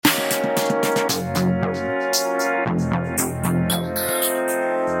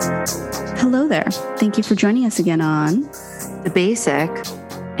there. Thank you for joining us again on The Basic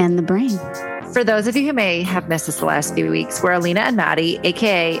and the Brain. For those of you who may have missed us the last few weeks, we're Alina and Maddie,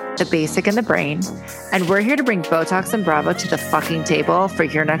 aka The Basic and the Brain, and we're here to bring Botox and Bravo to the fucking table for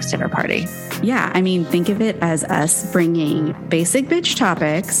your next dinner party. Yeah, I mean, think of it as us bringing basic bitch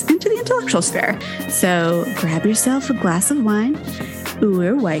topics into the intellectual sphere. So grab yourself a glass of wine,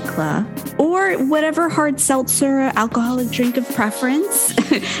 or White Claw, or whatever hard seltzer alcoholic drink of preference,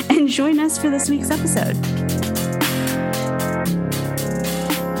 and join us for this week's episode.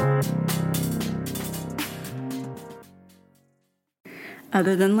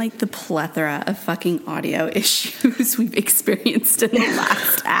 Other than like the plethora of fucking audio issues we've experienced in the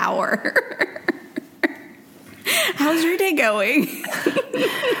last hour. How's your day going?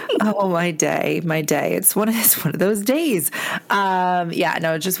 Oh, my day. It's one of those days.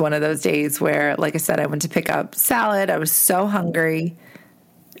 It's just one of those days where, like I said, I went to pick up salad. I was so hungry.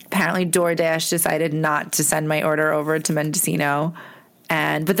 Apparently DoorDash decided not to send my order over to Mendocino.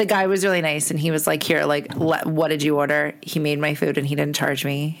 But the guy was really nice, and he was like, here, like, what did you order? He made my food, and he didn't charge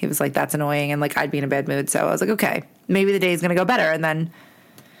me. He was like, that's annoying, and, like, I'd be in a bad mood. So I was like, okay, maybe the day's going to go better. And then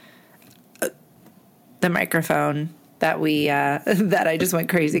the microphone that that I just went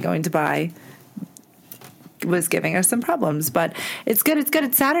crazy going to buy was giving us some problems. But it's good.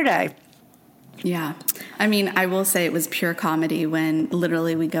 It's Saturday. Yeah. I mean, I will say it was pure comedy when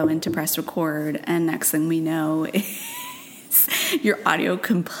literally we go in to press record, and next thing we know your audio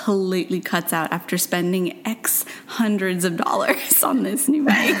completely cuts out after spending X hundreds of dollars on this new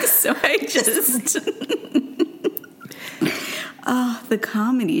mic. So I just... the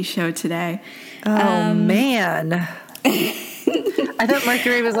comedy show today. Oh, man. I thought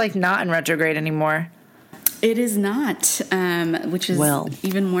Mercury was, like, not in retrograde anymore. It is not, which is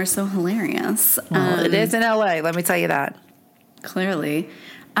even more so hilarious. It is in LA, let me tell you that. Clearly.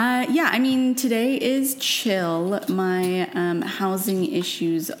 I mean, today is chill. My housing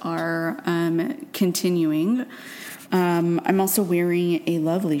issues are continuing. I'm also wearing a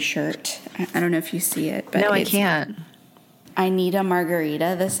lovely shirt. I don't know if you see it. But no, I can't. I need a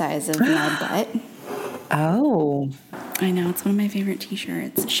margarita the size of my butt. Oh. I know, it's one of my favorite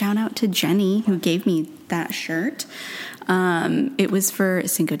t-shirts. Shout out to Jenny who gave me that shirt. It was for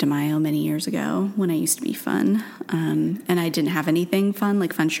Cinco de Mayo many years ago when I used to be fun. And I didn't have anything fun,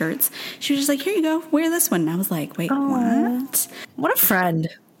 like fun shirts. She was just like, here you go, wear this one. And I was like, wait, what? What a friend.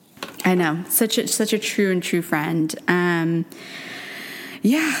 I know, such a true friend.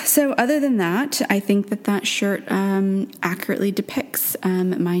 So other than that, I think that shirt accurately depicts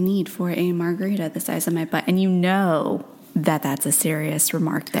my need for a margarita the size of my butt. And you know that's a serious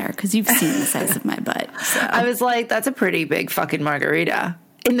remark there because you've seen the size of my butt. So. I was like, that's a pretty big fucking margarita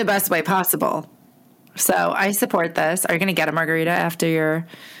in the best way possible. So I support this. Are you going to get a margarita after your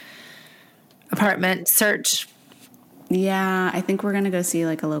apartment search? Yeah, I think we're going to go see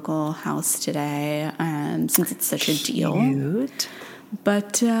like a local house today since it's such a deal. Cute.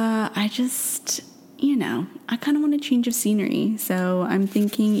 But I just, I kind of want a change of scenery. So I'm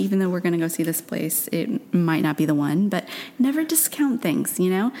thinking, even though we're going to go see this place, it might not be the one, but never discount things,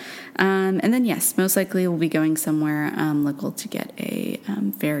 And then, yes, most likely we'll be going somewhere local to get a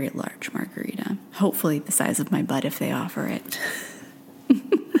very large margarita. Hopefully the size of my butt if they offer it.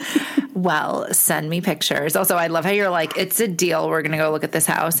 Well, send me pictures. Also, I love how you're like, it's a deal. We're going to go look at this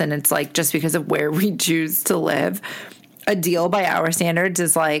house. And it's like, just because of where we choose to live, a deal by our standards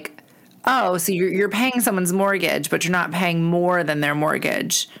is like, oh, so you're paying someone's mortgage, but you're not paying more than their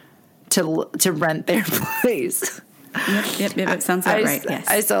mortgage to rent their place. Yep. It sounds about right. Yes.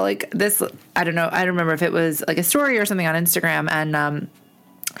 I saw like this. I don't know. I don't remember if it was like a story or something on Instagram, and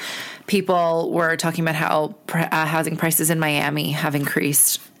people were talking about how housing prices in Miami have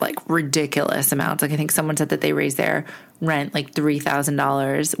increased like ridiculous amounts. Like I think someone said that they raised their rent like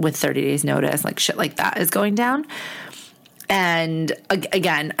 $3,000 with 30 days notice. Like shit like that is going down. And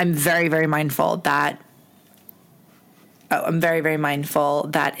again, I'm very, very mindful that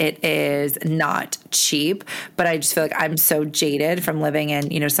it is not cheap, but I just feel like I'm so jaded from living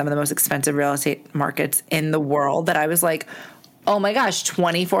in, some of the most expensive real estate markets in the world that I was like, oh my gosh,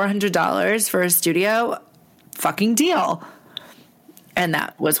 $2,400 for a studio, fucking deal. And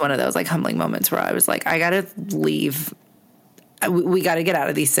that was one of those like humbling moments where I was like, I gotta leave. We got to get out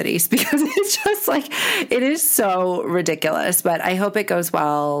of these cities because it's just like, it is so ridiculous, but I hope it goes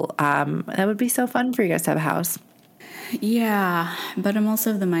well. That would be so fun for you guys to have a house. Yeah, but I'm also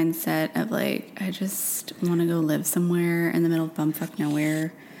of the mindset of like, I just want to go live somewhere in the middle of bumfuck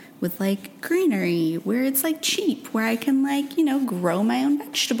nowhere with like greenery where it's like cheap, where I can like, grow my own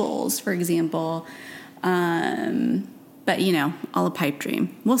vegetables, for example. But all a pipe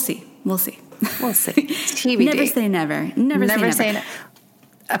dream. We'll see. We'll see. TBD. Never say never. Never say never.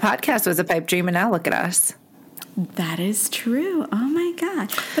 A podcast was a pipe dream, and now look at us. That is true. Oh my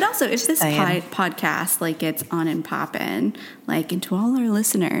God. But also, if this podcast like gets on and poppin', like, and to all our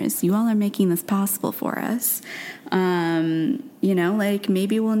listeners, you all are making this possible for us. You know, like,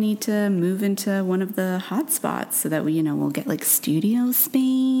 maybe we'll need to move into one of the hot spots so that we, you know, we'll get like studio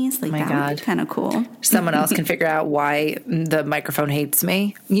space. Like, that would be kind of cool. Someone else can figure out why the microphone hates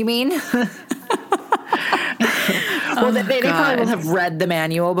me. You mean? Well, they probably will have read the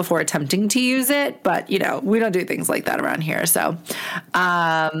manual before attempting to use it, but, you know, we don't do things like that around here. So,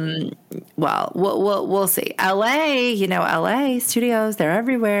 well, we'll see. LA, you know, LA studios, they're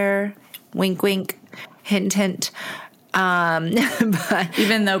everywhere. Wink, wink, hint, hint. But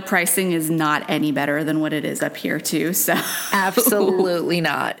even though pricing is not any better than what it is up here too, so absolutely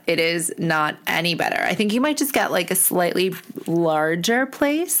not. It is not any better. I think you might just get like a slightly larger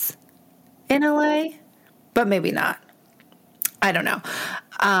place in LA, but maybe not. I don't know.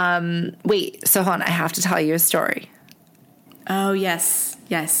 Wait, so hold on. I have to tell you a story. Oh, yes.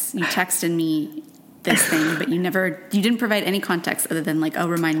 Yes. You texted me this thing, but you didn't provide any context other than like, oh,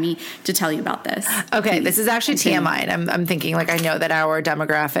 remind me to tell you about this. Okay. This is actually TMI. And I'm thinking, like, I know that our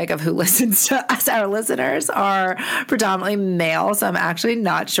demographic of who listens to us, our listeners, are predominantly male. So I'm actually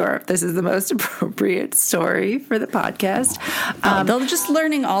not sure if this is the most appropriate story for the podcast. They're just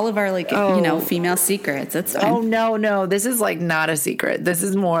learning all of our, like, you know, female secrets. That's fine. Oh, no. This is like not a secret. This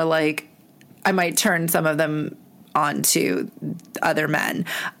is more like I might turn some of them onto other men.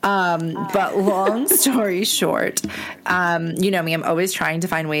 But long story short, you know me, I'm always trying to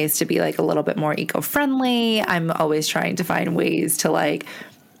find ways to be like a little bit more eco-friendly. I'm always trying to find ways to like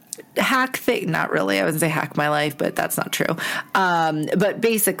hack things. Not really. I wouldn't say hack my life, but that's not true. But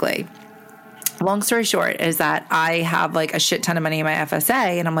basically, long story short is that I have like a shit ton of money in my FSA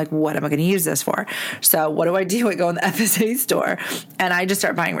and I'm like, what am I going to use this for? So what do? I go in the FSA store and I just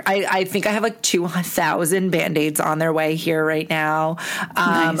start buying. I think I have like 2,000 Band-Aids on their way here right now.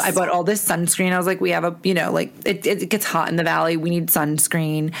 Nice. I bought all this sunscreen. I was like, we have a, you know, like it gets hot in the valley. We need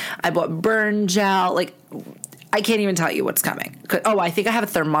sunscreen. I bought burn gel. Like, I can't even tell you what's coming. Oh, I think I have a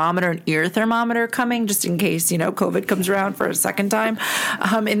thermometer, an ear thermometer coming just in case, you know, COVID comes around for a second time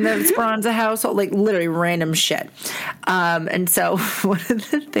in the Speranza household, like literally random shit. And so one of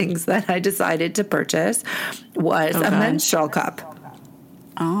the things that I decided to purchase was a menstrual cup.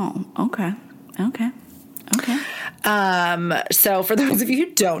 Oh, okay. So for those of you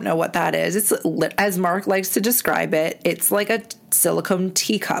who don't know what that is, it's, as Mark likes to describe it, it's like a silicone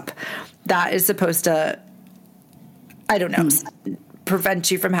teacup that is supposed to, I don't know,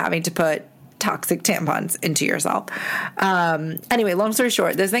 prevent you from having to put toxic tampons into yourself. Anyway, long story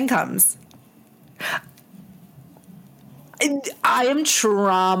short, this thing comes. I am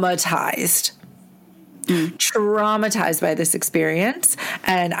traumatized. Traumatized by this experience.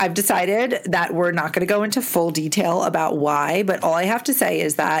 And I've decided that we're not going to go into full detail about why, but all I have to say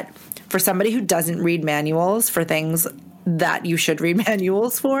is that for somebody who doesn't read manuals for things that you should read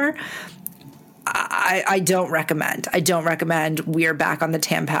manuals for, I don't recommend. We're back on the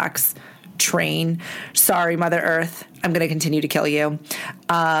Tampax train. Sorry, Mother Earth. I'm going to continue to kill you.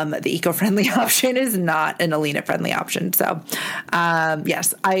 The eco-friendly option is not an Alina-friendly option. So,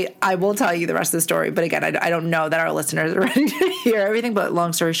 yes, I will tell you the rest of the story. But again, I don't know that our listeners are ready to hear everything. But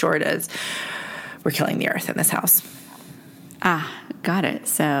long story short is we're killing the earth in this house. Got it.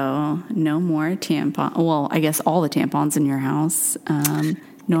 So no more tampon. Well, I guess all the tampons in your house.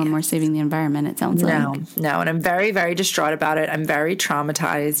 No more saving the environment, it sounds like. No. And I'm very, very distraught about it. I'm very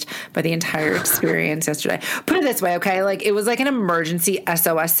traumatized by the entire experience yesterday. Put it this way, okay? Like, it was like an emergency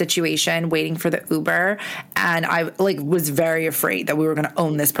SOS situation waiting for the Uber. And I was very afraid that we were going to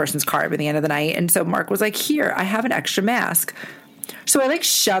own this person's car by the end of the night. And so Mark was like, here, I have an extra mask. So I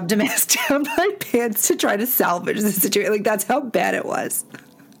shoved a mask down my pants to try to salvage the situation. Like, that's how bad it was.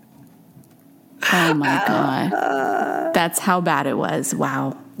 Oh my God. That's how bad it was.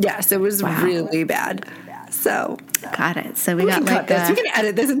 Wow. Yes, it was really bad. So got it. So we got like this. We can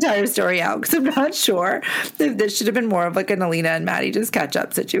edit this entire story out because I'm not sure if this should have been more of like an Alina and Maddie just catch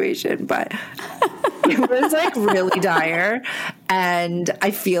up situation, but it was like really dire, and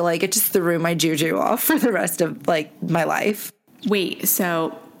I feel like it just threw my juju off for the rest of like my life. Wait,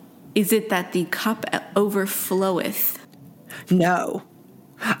 so is it that the cup overfloweth? No.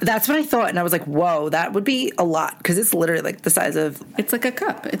 That's what I thought, and I was like, whoa, that would be a lot, because it's literally like the size of... It's like a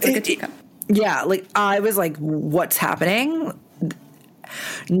cup. It's like a teacup. Yeah, like, I was like, what's happening?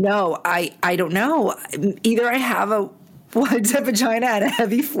 No, I don't know. Either I have wide set vagina and a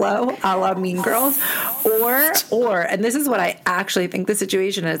heavy flow a la Mean Girls, or and this is what I actually think the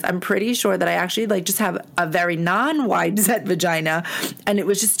situation is. I'm pretty sure that I actually like just have a very non-wide set vagina, and it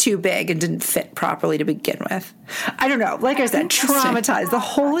was just too big and didn't fit properly to begin with. I don't know. Like I said, traumatized. The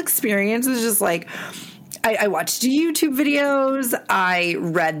whole experience was just like. I watched YouTube videos. I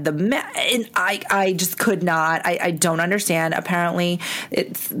read and I just could not. I don't understand. Apparently,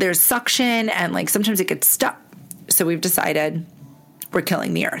 there's suction and like sometimes it gets stuck. So we've decided we're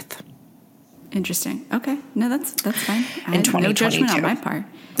killing the earth. Interesting. Okay. No, that's fine. In 2022. No judgment on my part.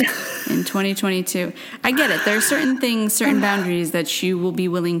 In 2022. I get it. There are certain things, certain boundaries that you will be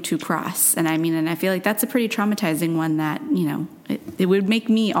willing to cross. And I mean, and I feel like that's a pretty traumatizing one that, you know, it would make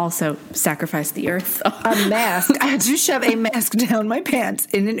me also sacrifice the earth. A mask. I had to shove a mask down my pants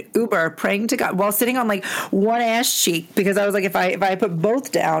in an Uber, praying to God while sitting on like one ass cheek because I was like, if I put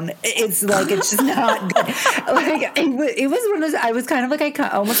both down, it's like it's just not good. Like it was one of those. I was kind of like I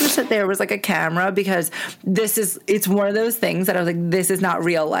almost wish that there was like a camera because it's one of those things that I was like, this is not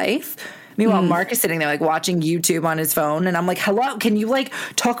real life. Meanwhile, Mark is sitting there like watching YouTube on his phone, and I'm like, "Hello, can you like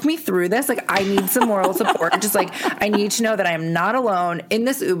talk me through this? Like, I need some moral support. Just like I need to know that I am not alone in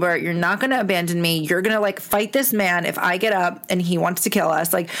this Uber. You're not going to abandon me. You're going to like fight this man if I get up and he wants to kill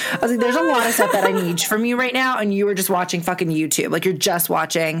us. Like, I was like, there's a lot of stuff that I need from you right now, and you were just watching fucking YouTube. Like, you're just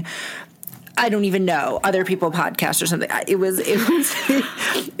watching." I don't even know other people podcast or something. It was very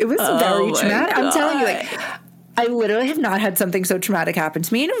traumatic. I'm telling you, like. I literally have not had something so traumatic happen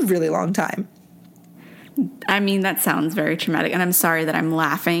to me in a really long time. I mean, that sounds very traumatic, and I'm sorry that I'm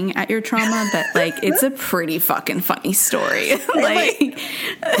laughing at your trauma, but, like, it's a pretty fucking funny story. Like,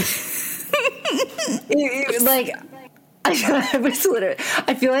 I was literally,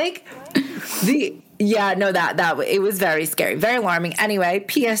 I feel like that it was very scary, very alarming. Anyway,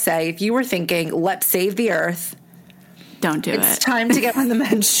 PSA, if you were thinking, let's save the earth. Don't do it. It's time to get on the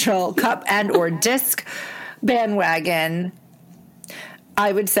menstrual cup and or disc bandwagon.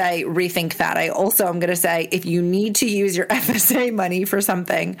 I would say rethink that. I'm going to say if you need to use your FSA money for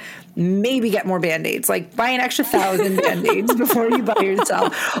something, maybe get more Band-Aids. Like buy an extra 1,000 Band-Aids before you buy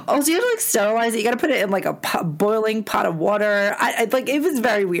yourself. Also, you have to like sterilize it. You got to put it in like a boiling pot of water. I like it was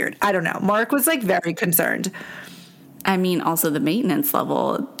very weird. I don't know. Mark was like very concerned. I mean, also the maintenance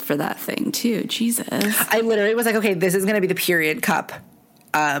level for that thing too. Jesus. I literally was like, okay, this is going to be the period cup.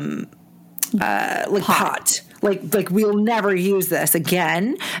 Pot. Like we'll never use this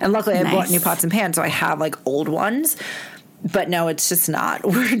again. And luckily I bought new pots and pans, so I have like old ones. But no, it's just not.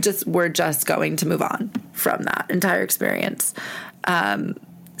 We're just going to move on from that entire experience.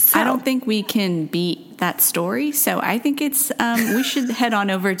 So. I don't think we can beat that story, so I think it's we should head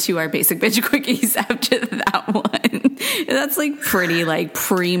on over to our basic bitch quickies after that one. That's like pretty like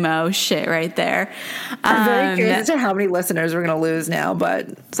primo shit right there. I'm very curious as to how many listeners we're gonna lose now, but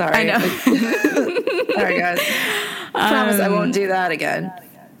sorry. I know. All right, guys. I promise I won't do that again.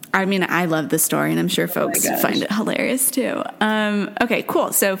 I mean, I love the story, and I'm sure folks find it hilarious too. Okay,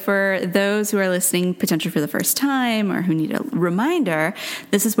 cool. So for those who are listening potentially for the first time or who need a reminder,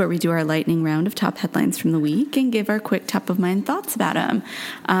 this is where we do our lightning round of top headlines from the week and give our quick top of mind thoughts about them.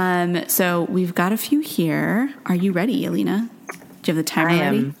 So we've got a few here. Are you ready, Alina? Do you have the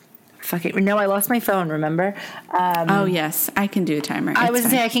timer ready? No, I lost my phone, remember? Oh, yes. I can do a timer. I was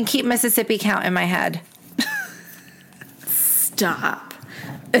saying I can keep Mississippi count in my head. Stop.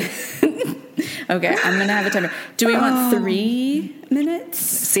 Okay, I'm gonna have a timer. Do we want 3 minutes?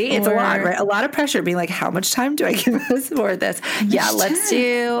 See, it's a lot, right? A lot of pressure being like, how much time do I give us for this? Let's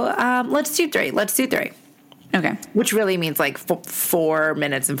do 3. Let's do 3. Okay. Which really means like 4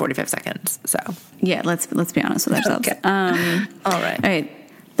 minutes and 45 seconds. So yeah, let's be honest with ourselves. Okay. All right.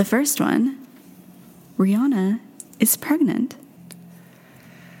 The first one, Rihanna is pregnant.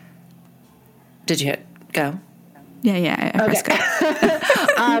 Did you hit go? Yeah. I pressed go.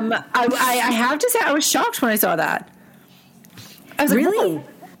 I have to say I was shocked when I saw that. I was really? Like,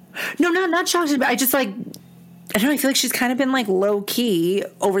 no, not shocked, but I just like, I don't know, I feel like she's kind of been like low key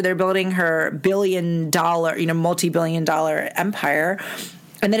over there building her billion-dollar, multi-billion-dollar empire.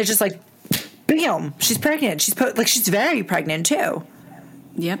 And then it's just like, bam, she's pregnant. She's very pregnant too.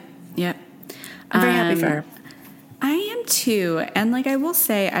 Yep. I'm very happy for her. I am too. And like I will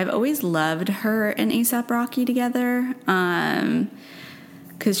say, I've always loved her and A$AP Rocky together.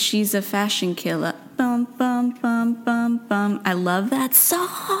 Because she's a fashion killer. bum, bum, bum, bum, bum. I love that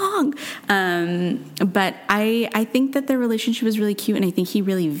song. But I think that their relationship is really cute, and I think he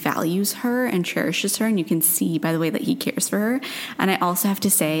really values her and cherishes her, and you can see by the way that he cares for her. And I also have to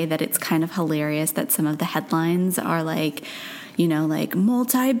say that it's kind of hilarious that some of the headlines are like, you know, like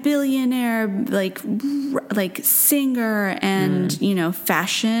multi-billionaire, like singer and, you know,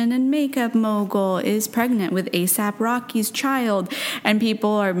 fashion and makeup mogul is pregnant with A$AP Rocky's child. And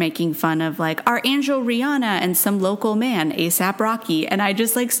people are making fun of like our Angel Rihanna and some local man, A$AP Rocky. And I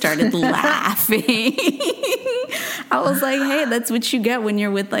just like started laughing. I was like, hey, that's what you get when you're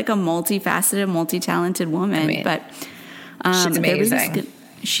with like a multifaceted, multi-talented woman. I mean, but she's amazing.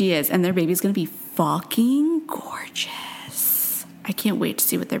 She is. And their baby's going to be fucking gorgeous. I can't wait to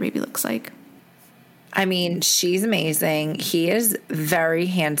see what their baby looks like. I mean, she's amazing. He is very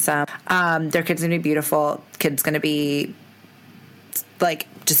handsome. Their kid's going to be beautiful. Kid's going to be, like,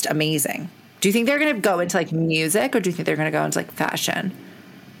 just amazing. Do you think they're going to go into, like, music, or do you think they're going to go into, like, fashion?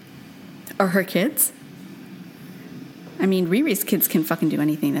 Or her kids? I mean, Riri's kids can fucking do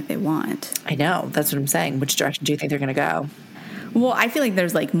anything that they want. I know. That's what I'm saying. Which direction do you think they're going to go? Well, I feel like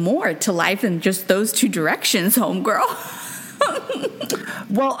there's, like, more to life than just those two directions, homegirl.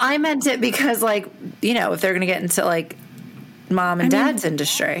 Well, I meant it because, like, you know, if they're going to get into, like, mom and dad's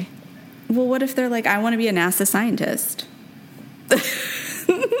industry. Well, what if they're like, I want to be a NASA scientist?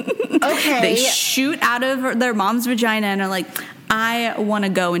 Okay. They shoot out of their mom's vagina and are like, I want to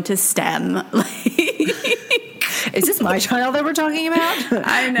go into STEM. Is this my child that we're talking about?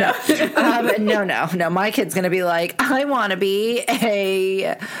 I know. No. My kid's going to be like, I want to be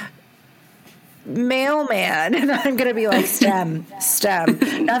a mailman, and I'm gonna be like STEM.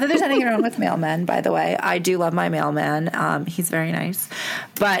 Not that there's anything wrong with mailmen, by the way. I do love my mailman. He's very nice.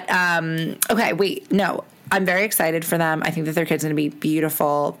 But okay, wait, no, I'm very excited for them. I think that their kid's gonna be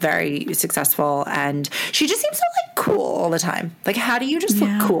beautiful, very successful, and she just seems so like cool all the time. Like, how do you just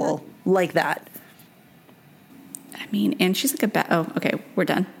look cool like that? I mean, and she's like okay, we're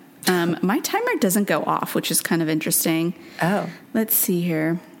done. My timer doesn't go off, which is kind of interesting. Oh, let's see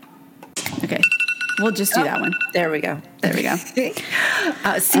here. Okay, we'll just do that one. There we go. See,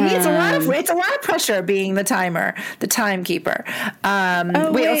 it's a lot of pressure being the timekeeper.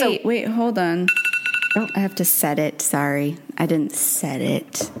 Wait, hold on. Oh, I have to set it. Sorry, I didn't set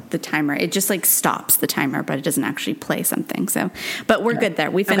it. The timer. It just like stops the timer, but it doesn't actually play something. So, but we're good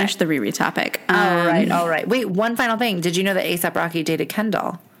there. We finished the Riri topic. All right. Wait, one final thing. Did you know that A$AP Rocky dated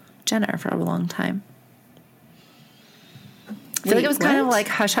Kendall Jenner for a long time? I feel like it was kind of like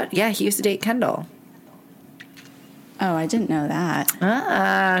hush hush. Yeah, he used to date Kendall. Oh, I didn't know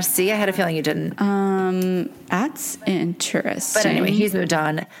that. See, I had a feeling you didn't. That's interesting. But anyway, he's moved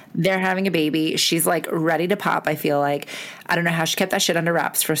on. They're having a baby. She's like ready to pop, I feel like. I don't know how she kept that shit under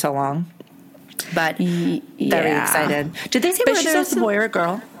wraps for so long. But very excited. Did they say whether it's a boy or a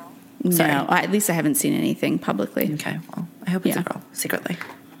girl? Sorry. No, at least I haven't seen anything publicly. Okay, well, I hope it's a girl, secretly.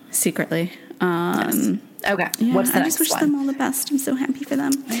 Yes. Okay. Yeah, What's the next one? I just wish them all the best. I'm so happy for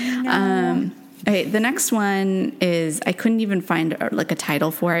them. Okay, the next one is, I couldn't even find like a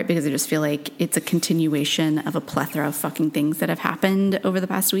title for it because I just feel like it's a continuation of a plethora of fucking things that have happened over the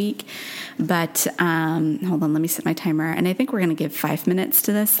past week. But hold on, let me set my timer. And I think we're going to give 5 minutes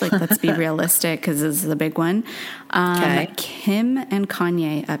to this. Like, let's be realistic because this is a big one. Okay. Kim and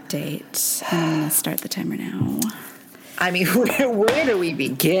Kanye update. I'm going to start the timer now. I mean, where do we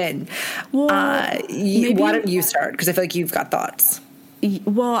begin? Well, why don't you start? Because I feel like you've got thoughts.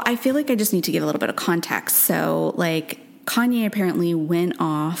 Well, I feel like I just need to give a little bit of context. So, like, Kanye apparently went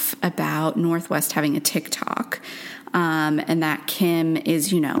off about North West having a TikTok, and that Kim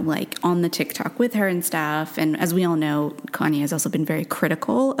is, like on the TikTok with her and stuff. And as we all know, Kanye has also been very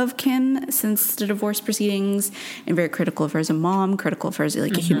critical of Kim since the divorce proceedings, and very critical of her as a mom, critical of her as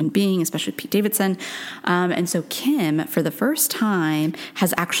like a human being, especially Pete Davidson. And so Kim, for the first time,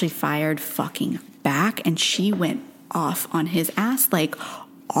 has actually fired fucking back, and she went off on his ass.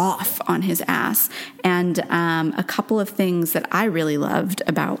 And a couple of things that I really loved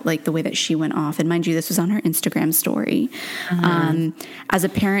about like the way that she went off, and mind you, this was on her Instagram story. As a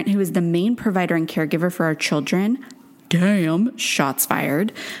parent who is the main provider and caregiver for our children, damn, shots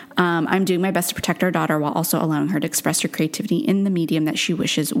fired. I'm doing my best to protect our daughter while also allowing her to express her creativity in the medium that she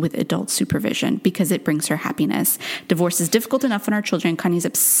wishes with adult supervision because it brings her happiness. Divorce is difficult enough on our children. Kanye's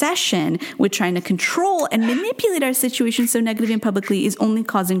obsession with trying to control and manipulate our situation so negatively and publicly is only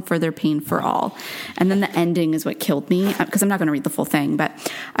causing further pain for all. And then the ending is what killed me because I'm not going to read the full thing, but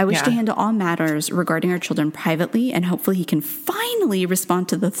I wish to handle all matters regarding our children privately, and hopefully he can finally respond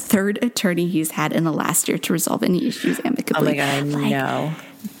to the third attorney he's had in the last year to resolve any issues amicably. Oh my God, no.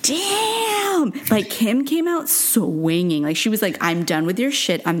 damn. Like, Kim came out swinging. Like, she was like, I'm done with your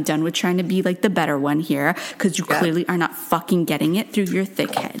shit. I'm done with trying to be like the better one here because you clearly are not fucking getting it through your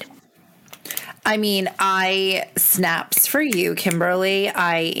thick head. I mean, I snaps for you, Kimberly.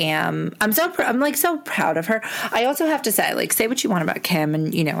 I'm like so proud of her. I also have to say, like, say what you want about Kim,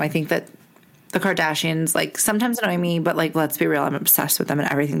 and you know, I think that the Kardashians, like, sometimes annoy me, but like, let's be real, I'm obsessed with them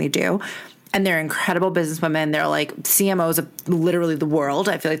and everything they do. And they're incredible businesswomen. They're like CMOs of literally the world.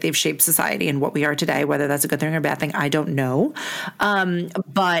 I feel like they've shaped society and what we are today. Whether that's a good thing or a bad thing, I don't know.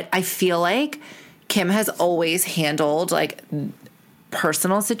 But I feel like Kim has always handled like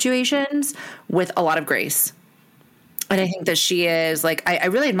personal situations with a lot of grace. And I think that she is like, I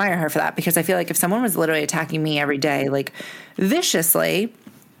really admire her for that, because I feel like if someone was literally attacking me every day, like viciously,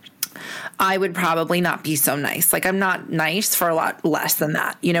 I would probably not be so nice. Like, I'm not nice for a lot less than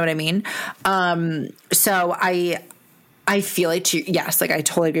that. You know what I mean? So I feel like yes, like I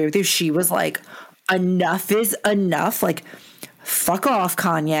totally agree with you. She was like, enough is enough. Like, fuck off,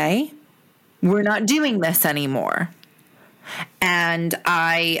 Kanye. We're not doing this anymore. And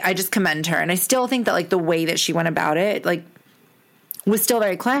I just commend her. And I still think that like the way that she went about it, like, was still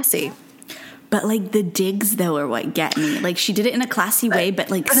very classy. But like the digs though are what get me. Like, she did it in a classy way,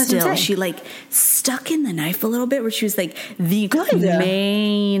 but like still she like stuck in the knife a little bit, where she was like the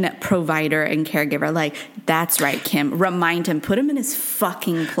main provider and caregiver. Like, that's right, Kim. Remind him, put him in his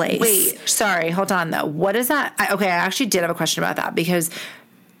fucking place. Wait, sorry, hold on though. What is that? Okay, I actually did have a question about that, because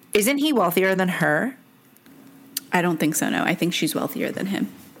isn't he wealthier than her? I don't think so, no. I think she's wealthier than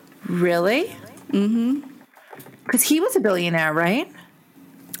him. Really? Mm-hmm. Because he was a billionaire, right?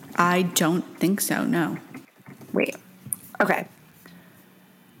 I don't think so, no. Wait. Okay.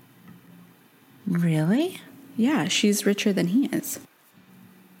 Really? Yeah, she's richer than he is.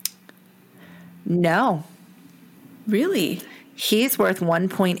 No. Really? He's worth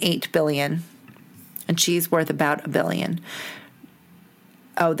 1.8 billion and she's worth about $1 billion.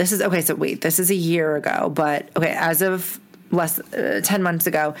 Oh, this is okay. So wait, this is a year ago, but okay. As of 10 months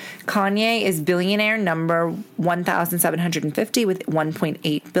ago, Kanye is billionaire number 1,750 with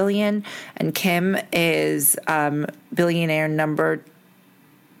 1.8 billion, and Kim is billionaire number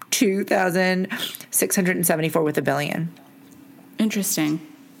 2,674 with $1 billion. Interesting.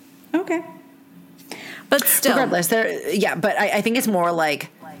 Okay, but still, regardless, but I think it's more like.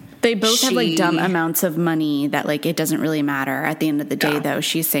 They both have like dumb amounts of money that like it doesn't really matter. At the end of the day, though,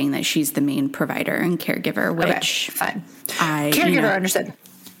 she's saying that she's the main provider and caregiver, which fine. Caregiver, understood.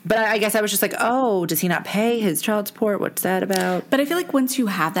 But I guess I was just like, oh, does he not pay his child support? What's that about? But I feel like once you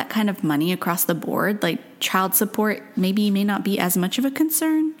have that kind of money across the board, like child support maybe may not be as much of a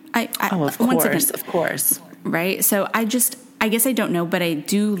concern. Of course. Right? So I guess I don't know, but I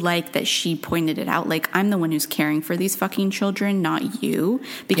do like that she pointed it out. Like, I'm the one who's caring for these fucking children, not you.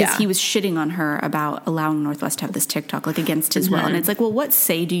 Because he was shitting on her about allowing Northwest to have this TikTok, like, against his will. And it's like, well, what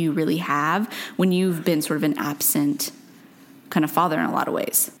say do you really have when you've been sort of an absent kind of father in a lot of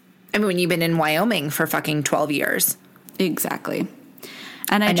ways? I mean, when you've been in Wyoming for fucking 12 years. Exactly.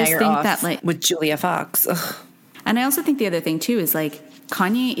 And I just think that, like, with Julia Fox. Ugh. And I also think the other thing, too, is, like,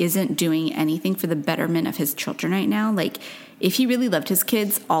 Kanye isn't doing anything for the betterment of his children right now. Like, if he really loved his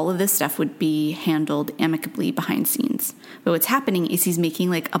kids, all of this stuff would be handled amicably behind scenes. But what's happening is he's making,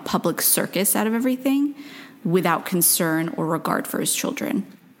 like, a public circus out of everything without concern or regard for his children.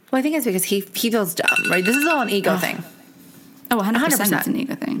 Well, I think it's because he feels dumb, right? This is all an ego thing. Oh, 100% it's an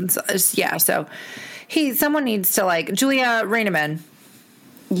ego thing. So someone needs to, like, Julia, rein him in.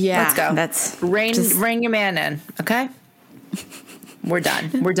 Yeah. Let's go. Rein your man in, okay? We're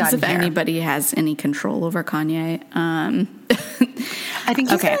done. We're done. If anybody has any control over Kanye, I think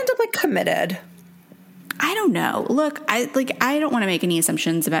he's gonna end up like committed. I don't know. Look, I don't want to make any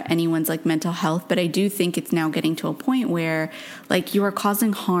assumptions about anyone's like mental health, but I do think it's now getting to a point where like you are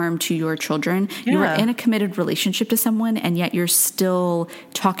causing harm to your children. Yeah. You are in a committed relationship to someone, and yet you're still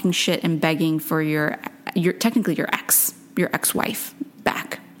talking shit and begging for your technically your ex-wife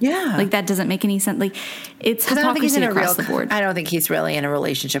back. Yeah. Like, that doesn't make any sense. Like, it's hypocrisy across the board. I don't think he's really in a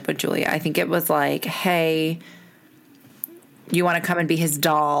relationship with Julia. I think it was like, hey, you want to come and be his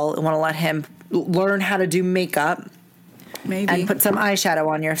doll? Want to let him learn how to do makeup? Maybe. And put some eyeshadow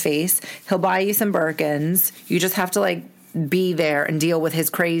on your face. He'll buy you some Birkins. You just have to, like, be there and deal with his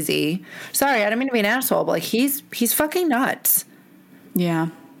crazy. Sorry, I don't mean to be an asshole, but, like, he's fucking nuts. Yeah.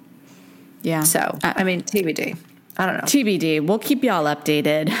 Yeah. So, I mean, TBD. I don't know. TBD. We'll keep y'all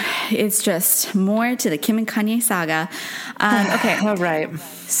updated. It's just more to the Kim and Kanye saga. Okay. All right.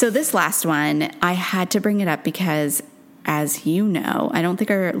 So this last one, I had to bring it up because, as you know, I don't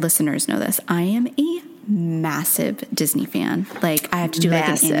think our listeners know this, I am a massive Disney fan. Like I have to do like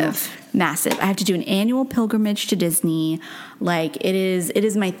an annual, massive. I have to do an annual pilgrimage to Disney. Like it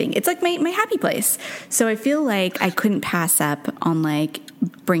is my thing. It's like my happy place. So I feel like I couldn't pass up on like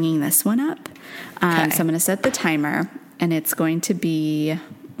bringing this one up. So I'm going to set the timer, and it's going to be,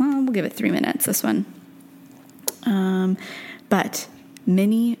 well, we'll give it 3 minutes, this one. But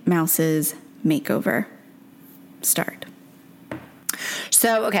Minnie Mouse's makeover. Start.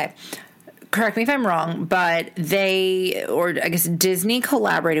 So, okay, correct me if I'm wrong, but Disney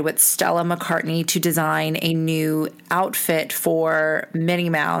collaborated with Stella McCartney to design a new outfit for Minnie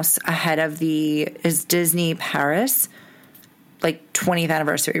Mouse ahead of is Disney Paris, like 20th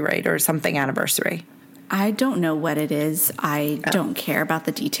anniversary, right? Or something anniversary. I don't know what it is. I don't care about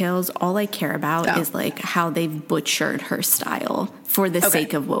the details. All I care about is like how they've butchered her style for the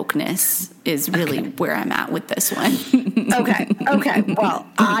sake of wokeness is really where I'm at with this one. Okay. Well,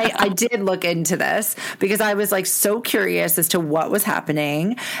 I did look into this because I was like so curious as to what was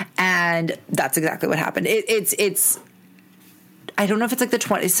happening, and that's exactly what happened. It's I don't know if it's like the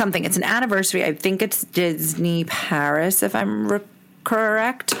 20 something. It's an anniversary. I think it's Disney Paris, if I'm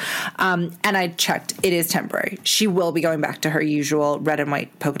correct. And I checked. It is temporary. She will be going back to her usual red and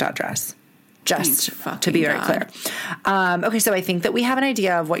white polka dot dress. Just to be very clear. Okay, so I think that we have an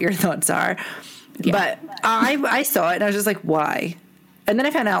idea of what your thoughts are. Yeah. But I saw it and I was just like, why? And then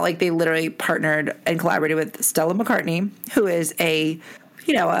I found out like they literally partnered and collaborated with Stella McCartney, who is a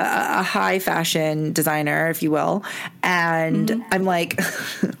high fashion designer, if you will. And I'm like,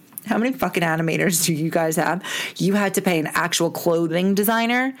 how many fucking animators do you guys have? You had to pay an actual clothing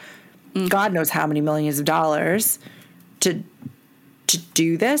designer, God knows how many millions of dollars to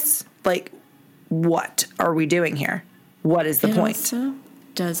do this. Like, what are we doing here? What is the point? It also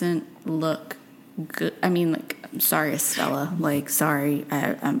doesn't look good. I mean, like, I'm sorry, Estella. Like, sorry.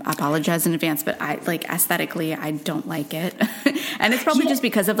 I apologize in advance, but I like aesthetically, I don't like it. And it's probably just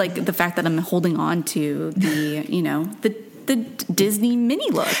because of like the fact that I'm holding on to the Disney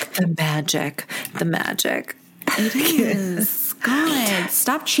Minnie look. The magic. It is. God,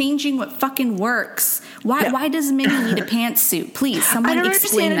 stop changing what fucking works. Why does Minnie need a pantsuit? Please, someone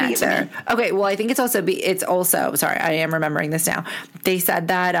explain that to me. Okay, well, I think it's also, sorry, I am remembering this now. They said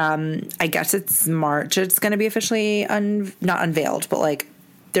that, I guess it's March, it's going to be officially not unveiled, but like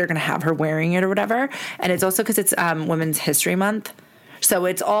they're going to have her wearing it or whatever. And it's also because it's Women's History Month. So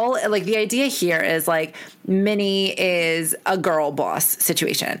it's all like the idea here is like Minnie is a girl boss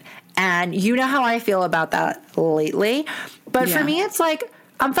situation. And you know how I feel about that lately. But for me, it's like,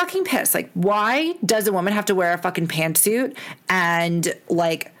 I'm fucking pissed. Like, why does a woman have to wear a fucking pantsuit and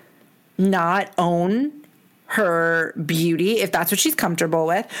like not own her beauty if that's what she's comfortable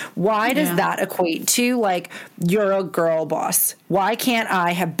with? Why does that equate to like, you're a girl boss? Why can't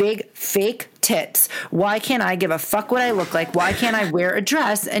I have big fake tits? Why can't I give a fuck what I look like? Why can't I wear a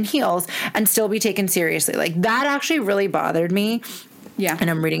dress and heels and still be taken seriously? Like, that actually really bothered me. Yeah. And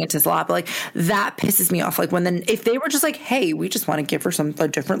I'm reading it a lot, but like that pisses me off. Like if they were just like, hey, we just want to give her a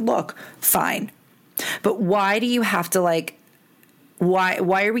different look, fine. But why do you have to like, why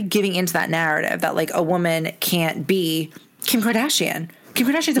are we giving into that narrative that like a woman can't be Kim Kardashian? Kim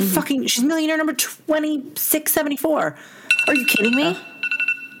Kardashian's a fucking, she's millionaire number 2674. Are you kidding me?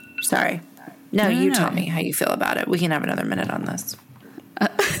 Sorry. No, you tell me how you feel about it. We can have another minute on this.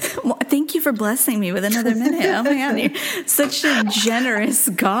 Well, thank you for blessing me with another minute. Oh my God, you're such a generous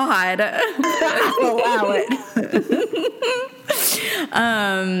God. Allow it.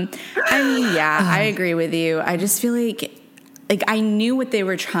 I mean, yeah, I agree with you. I just feel like I knew what they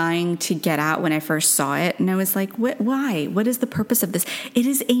were trying to get at when I first saw it, and I was like, why? What is the purpose of this? It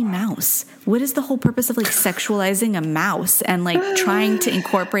is a mouse. What is the whole purpose of like sexualizing a mouse and like trying to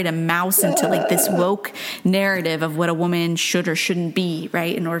incorporate a mouse into like this woke narrative of what a woman should or shouldn't be,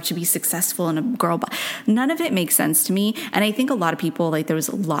 right? In order to be successful in a girl. None of it makes sense to me. And I think a lot of people, like there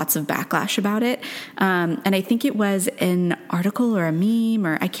was lots of backlash about it. And I think it was an article or a meme,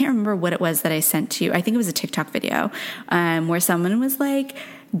 or I can't remember what it was that I sent to you. I think it was a TikTok video where someone was like,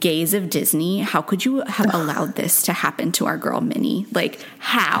 gays of Disney, how could you have allowed this to happen to our girl Minnie? Like,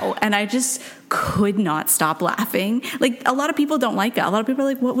 how? And I just could not stop laughing. Like, a lot of people don't like it. A lot of people are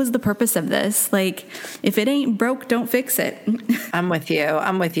like, what was the purpose of this? Like, if it ain't broke, don't fix it. I'm with you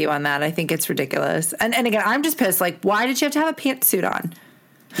on that. I think it's ridiculous. And again, I'm just pissed. Like, why did you have to have a pantsuit on?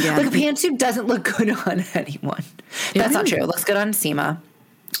 Yeah. Like, a pantsuit doesn't look good on anyone. That's not true. It looks good on Seema.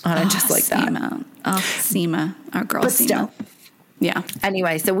 Just like Seema. That. Seema. Our girl but Seema. Still. Yeah.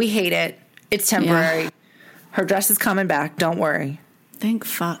 Anyway, so we hate it. It's temporary. Yeah. Her dress is coming back. Don't worry. Thank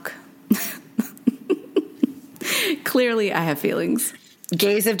fuck. Clearly, I have feelings.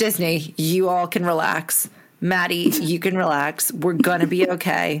 Gays of Disney, you all can relax. Maddie, you can relax. We're going to be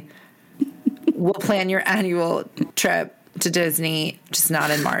okay. We'll plan your annual trip to Disney, just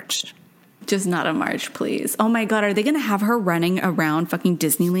not in March. Just not in March, please. Oh my God, are they going to have her running around fucking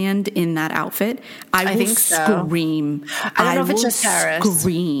Disneyland in that outfit? I will think so. Scream. I don't know if it's just Paris.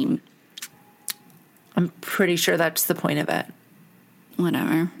 Scream. I'm pretty sure that's the point of it.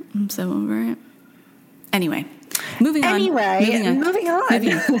 Whatever. I'm so over it. Anyway, moving on.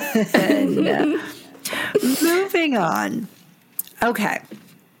 Moving on. Okay.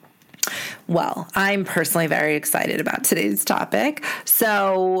 Well, I'm personally very excited about today's topic.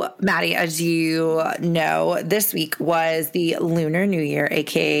 So, Maddie, as you know, this week was the Lunar New Year,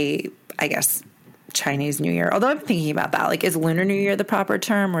 aka, I guess, Chinese New Year. Although I'm thinking about that. Like, is Lunar New Year the proper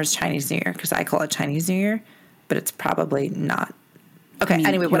term or is Chinese New Year? Because I call it Chinese New Year, but it's probably not. Okay,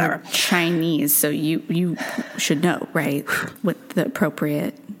 anyway, whatever. Chinese, so you should know, right, what the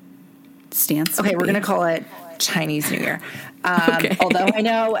appropriate stance Okay, we're going to call it Chinese New Year. Okay. Although I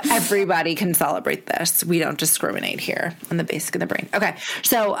know everybody can celebrate this. We don't discriminate here on the basic of the brain. Okay,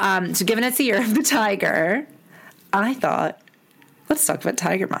 so given it's the year of the tiger, I thought, let's talk about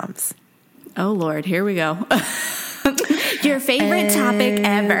tiger moms. Oh, Lord, here we go. Your favorite topic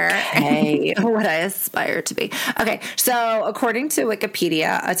ever. Hey, what I aspire to be. Okay, so according to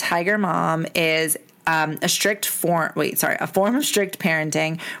Wikipedia, a tiger mom is a form of strict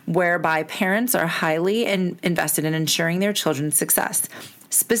parenting whereby parents are highly invested in ensuring their children's success.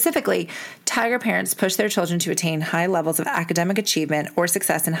 Specifically, tiger parents push their children to attain high levels of academic achievement or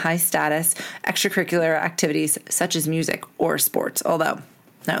success in high-status extracurricular activities such as music or sports, although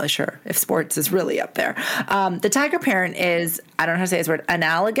not really sure if sports is really up there. The tiger parent is, I don't know how to say this word,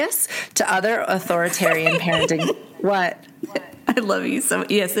 analogous to other authoritarian parenting. What? I love you so.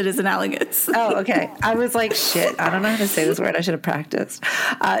 Yes, it is analogous. Oh, okay. I was like, shit, I don't know how to say this word. I should have practiced.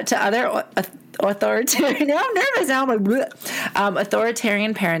 To other authoritarian, now I'm nervous. Now I'm like, bleh.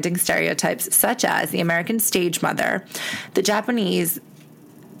 Authoritarian parenting stereotypes such as the American stage mother, the Japanese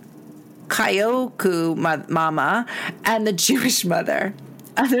Kyoku mama, and the Jewish mother.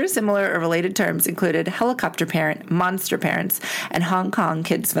 Other similar or related terms included helicopter parent, monster parents, and Hong Kong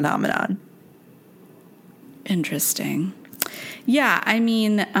kids phenomenon. Interesting. Yeah, I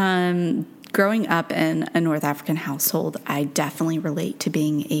mean, growing up in a North African household, I definitely relate to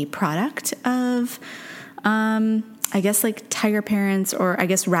being a product of, I guess, like tiger parents, or I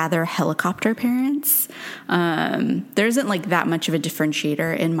guess rather helicopter parents. There isn't like that much of a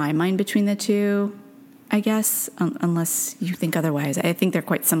differentiator in my mind between the two, I guess, unless you think otherwise. I think they're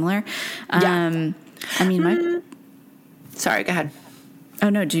quite similar. Yeah. I mean, Sorry, go ahead. Oh,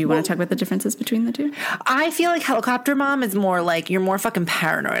 no. Do you want to talk about the differences between the two? I feel like helicopter mom is more like you're more fucking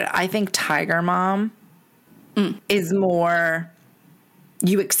paranoid. I think tiger mom is more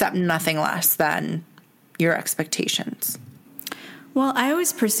you accept nothing less than your expectations. Well, I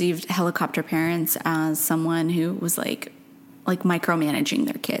always perceived helicopter parents as someone who was like micromanaging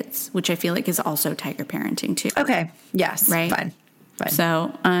their kids, which I feel like is also tiger parenting too. Okay. Yes. Right. Fine.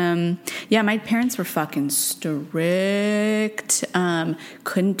 So, yeah, my parents were fucking strict.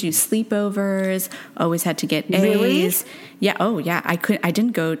 Couldn't do sleepovers. Always had to get A's. Really? Yeah. Oh, yeah. I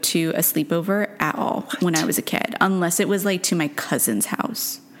didn't go to a sleepover at all when I was a kid, unless it was like to my cousin's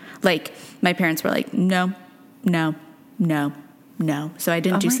house. Like my parents were like, no. So I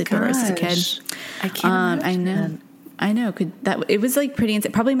didn't do sleepovers as a kid. I can't imagine. I know. It was like pretty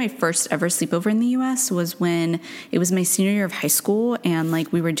insane. Probably my first ever sleepover in the U.S. was when it was my senior year of high school, and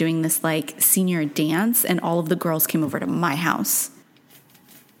like we were doing this like senior dance, and all of the girls came over to my house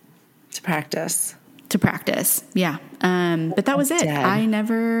to practice. Yeah. But that was it. I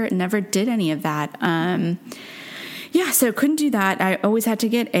never did any of that. Yeah, so couldn't do that. I always had to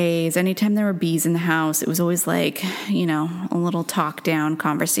get A's. Anytime there were B's in the house, it was always like, a little talk down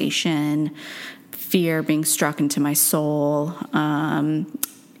conversation, fear being struck into my soul.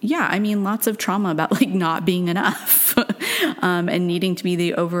 Yeah, I mean, lots of trauma about like not being enough and needing to be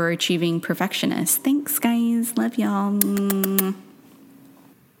the overachieving perfectionist. Thanks, guys. Love y'all.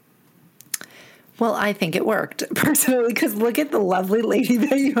 Well, I think it worked personally, because look at the lovely lady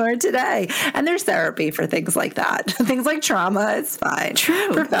that you are today. And there's therapy for things like that. Things like trauma, it's fine. True.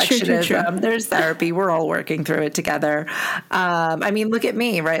 Perfectionism, True. There's therapy. We're all working through it together. I mean, look at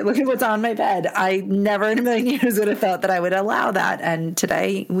me, right? Look at what's on my bed. I never in a million years would have thought that I would allow that. And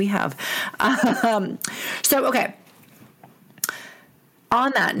today we have. Okay.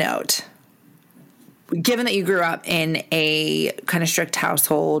 On that note, given that you grew up in a kind of strict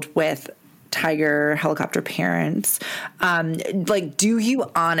household with tiger helicopter parents. Like, do you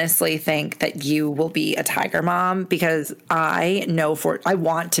honestly think that you will be a tiger mom? Because I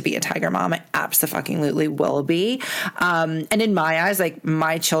want to be a tiger mom. I absolutely will be. And in my eyes, like,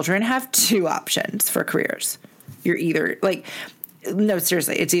 my children have two options for careers. You're either like, no,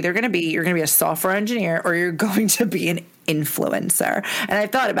 seriously, it's either going to be, you're going to be a software engineer or you're going to be an influencer. And I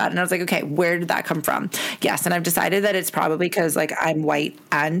thought about it and I was like, okay, where did that come from? Yes. And I've decided that it's probably because like I'm white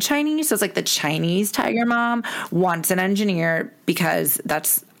and Chinese. So it's like the Chinese tiger mom wants an engineer because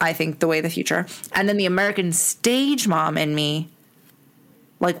that's, I think, the way of the future. And then the American stage mom in me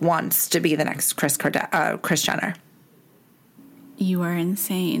like wants to be the next Kris Jenner. You are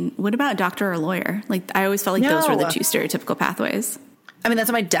insane. What about doctor or lawyer? Like, I always felt like those were the two stereotypical pathways. I mean, that's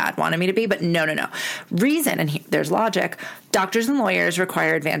what my dad wanted me to be, but no. Reason, and there's logic, doctors and lawyers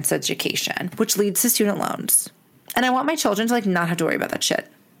require advanced education, which leads to student loans. And I want my children to, like, not have to worry about that shit.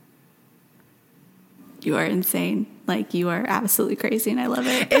 You are insane. Like, you are absolutely crazy, and I love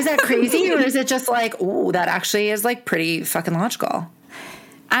it. Is that crazy, or is it just like, ooh, that actually is, like, pretty fucking logical?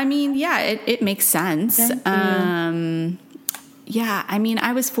 I mean, yeah, it makes sense. Yeah, I mean,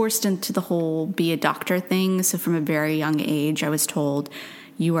 I was forced into the whole be a doctor thing. So from a very young age, I was told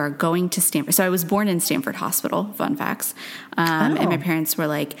you are going to Stanford. So I was born in Stanford Hospital, fun facts. And my parents were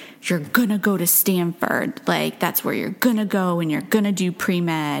like, you're going to go to Stanford. Like, that's where you're going to go and you're going to do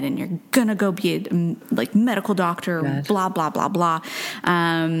pre-med and you're going to go be a like medical doctor, blah, blah, blah, blah.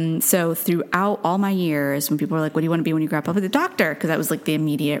 So throughout all my years, when people were like, what do you want to be when you grow up? I'll be the doctor. Because that was like the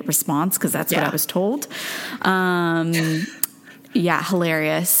immediate response because that's what I was told. Yeah,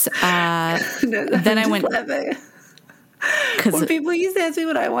 hilarious. Then I went... When people used to ask me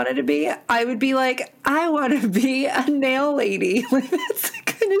what I wanted to be, I would be like, I want to be a nail lady. Like, that's the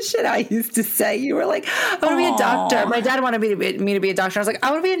kind of shit I used to say. You were like, I want to be a doctor. My dad wanted me to be a doctor. I was like,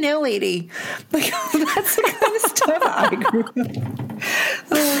 I want to be a nail lady. Like, that's the kind of stuff I grew up.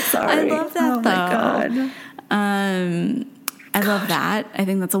 Oh, sorry. I love that, though. My God. I love that. I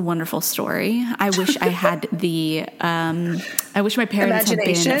think that's a wonderful story. I wish I had I wish my parents had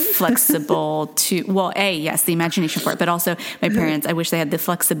been flexible to, well, yes, the imagination for it, but also my parents, I wish they had the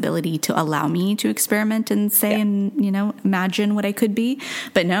flexibility to allow me to experiment and say and, imagine what I could be.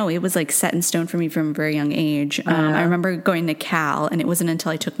 But no, it was like set in stone for me from a very young age. I remember going to Cal, and it wasn't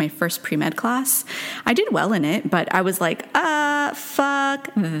until I took my first pre-med class. I did well in it, but I was like, fuck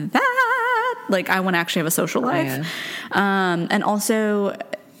that. Like, I want to actually have a social life. And also,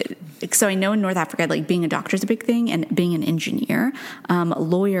 so I know in North Africa, like, being a doctor is a big thing, and being an engineer,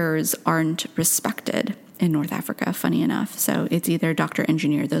 lawyers aren't respected in North Africa, funny enough. So it's either doctor,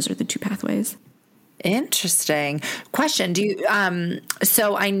 engineer. Those are the two pathways. Interesting. Question. Do you,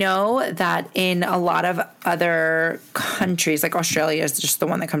 so I know that in a lot of other countries, like Australia is just the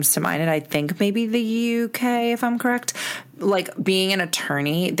one that comes to mind, and I think maybe the UK, if I'm correct, like, being an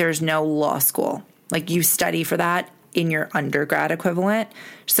attorney, there's no law school. Like, you study for that in your undergrad equivalent.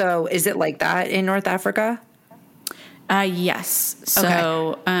 So is it like that in North Africa? Yes.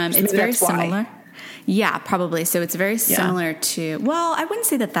 So it's very similar. Yeah, probably. So it's very similar to, well, I wouldn't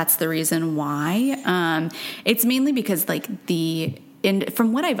say that that's the reason why. It's mainly because, like,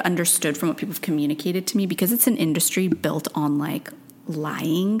 from what I've understood from what people have communicated to me, because it's an industry built on, like,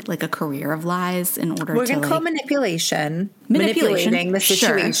 lying, like a career of lies in order We're going to call manipulating the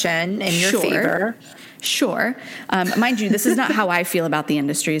situation in your favor. Sure. Mind you, this is not how I feel about the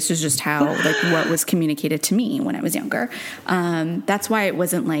industry. This is just how, like, what was communicated to me when I was younger. That's why it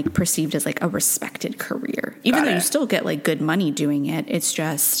wasn't, like, perceived as, like, a respected career. Even though you still get, like, good money doing it, it's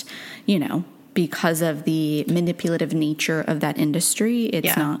just, because of the manipulative nature of that industry,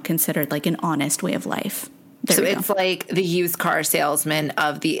 it's not considered, like, an honest way of life. So it's like the used car salesman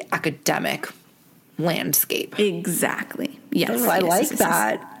of the academic landscape. Exactly. Yes. Oh, I like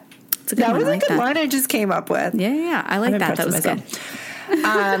that. That was a good line I just came up with. Yeah. I like that. That was good.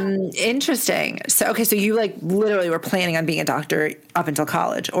 Interesting. So, okay. So you, like, literally were planning on being a doctor up until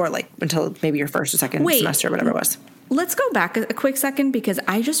college, or, like, until maybe your first or second semester, or whatever it was. Let's go back a quick second, because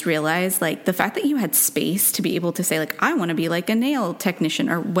I just realized, like, the fact that you had space to be able to say, like, I want to be, like, a nail technician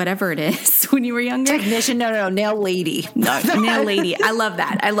or whatever it is when you were younger. Technician? No, nail lady. No, nail lady. I love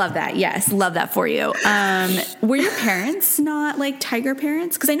that. Yes, love that for you. Were your parents not, like, tiger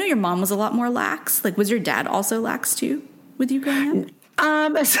parents? Because I know your mom was a lot more lax. Like, was your dad also lax too with you growing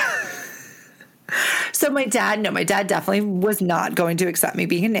up? So my dad definitely was not going to accept me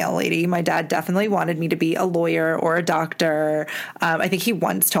being a nail lady. My dad definitely wanted me to be a lawyer or a doctor. I think he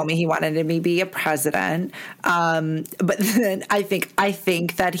once told me he wanted me to be a president. But then I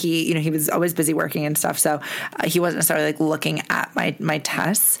think that he was always busy working and stuff. So he wasn't necessarily like looking at my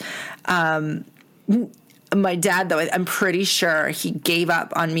tests. My dad, though, I'm pretty sure he gave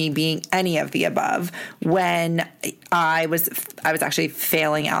up on me being any of the above when I was actually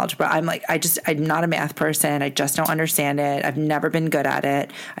failing algebra. I'm not a math person. I just don't understand it. I've never been good at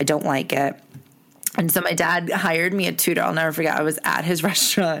it. I don't like it. And so my dad hired me a tutor. I'll never forget. I was at his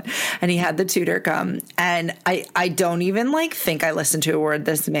restaurant and he had the tutor come, and I don't even think I listened to a word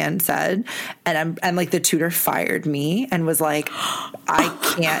this man said. And the tutor fired me and was like, I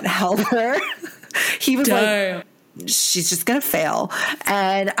can't help her. He was like, she's just going to fail.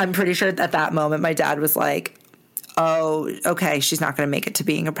 And I'm pretty sure at that moment, my dad was like, oh, okay, she's not going to make it to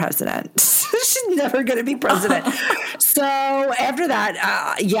being a president. She's never going to be president. So after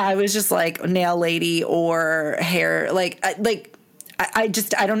that, I was just like nail lady or hair. I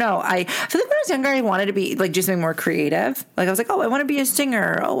don't know. I feel like when I was younger, I wanted to be do something more creative. I was like, oh, I want to be a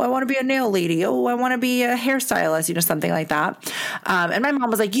singer. Oh, I want to be a nail lady. Oh, I want to be a hairstylist, something like that. And my mom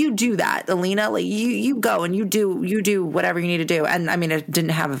was like, you do that, Alina, you go and you do whatever you need to do. And I mean, I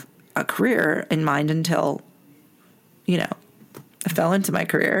didn't have a career in mind until, I fell into my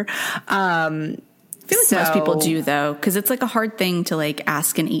career. I feel like most people do, though, because it's a hard thing to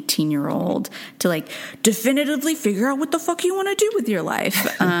ask an 18-year-old to definitively figure out what the fuck you want to do with your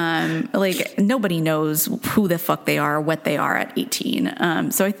life. Nobody knows who the fuck they are, what they are at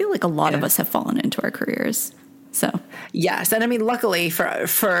 18. So I feel like a lot of us have fallen into our careers. So yes, and I mean, luckily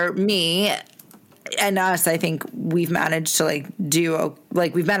for me and us, I think we've managed to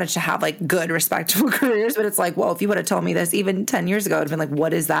we've managed to have good, respectable careers. But it's well, if you would have told me this even 10 years ago, I'd been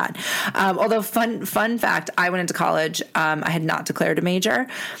what is that? Although fun fact, I went into college. I had not declared a major.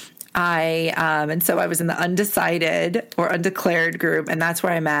 And so I was in the undecided or undeclared group, and that's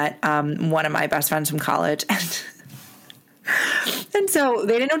where I met one of my best friends from college. And so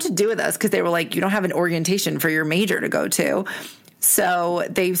they didn't know what to do with us because they were like, you don't have an orientation for your major to go to. So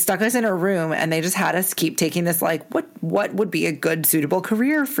they stuck us in a room and they just had us keep taking this, what would be a good suitable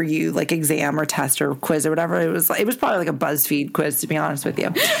career for you, exam or test or quiz or whatever. It was probably a BuzzFeed quiz, to be honest with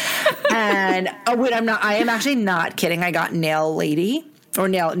you. And I am actually not kidding. I got nail lady or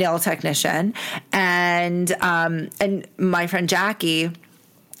nail technician. And my friend Jackie,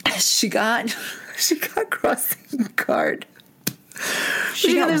 she got crossing guard.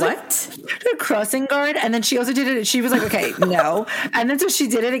 She got what? A crossing guard. And then she also did it. She was like, okay, no. And then so she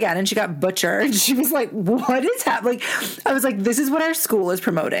did it again and she got butcher. And she was like, what is happening? I was like, this is what our school is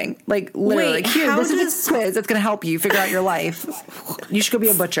promoting. Literally. Wait, here, this is a quiz that's going to help you figure out your life. You should go be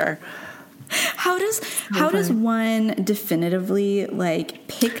a butcher. How does one definitively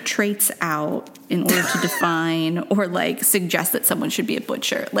pick traits out in order to define or suggest that someone should be a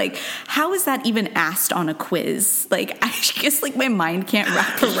butcher? How is that even asked on a quiz? I guess my mind can't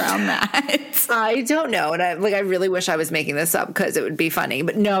wrap around that. I don't know, and I really wish I was making this up because it would be funny,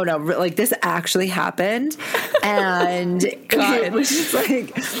 but no, this actually happened, and it was just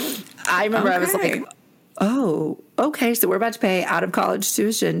I remember I was like, oh, okay. So we're about to pay out of college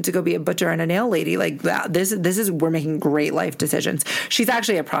tuition to go be a butcher and a nail lady. This is, we're making great life decisions. She's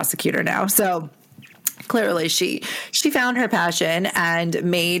actually a prosecutor now. So clearly she found her passion and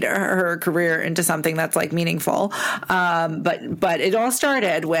made her career into something that's meaningful. But it all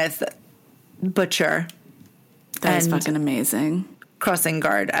started with butcher. That is fucking amazing. Crossing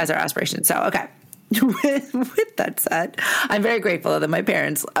guard as our aspiration. So, okay. With that said, I'm very grateful that my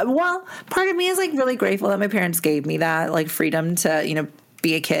parents, part of me is really grateful that my parents gave me that freedom to,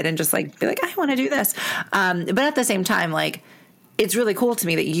 be a kid and just be I want to do this. But at the same time, it's really cool to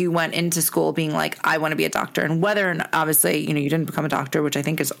me that you went into school being I want to be a doctor, and whether, obviously, you didn't become a doctor, which I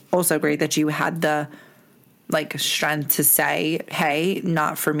think is also great that you had the strength to say, hey,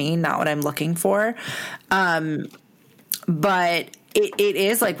 not for me, not what I'm looking for. But it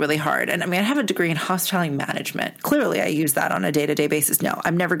is really hard. And I mean, I have a degree in hospitality management. Clearly I use that on a day-to-day basis. No,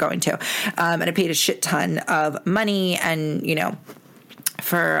 I'm never going to. And I paid a shit ton of money and,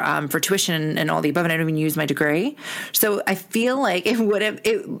 for tuition and all the above, and I don't even use my degree. So I feel it would have,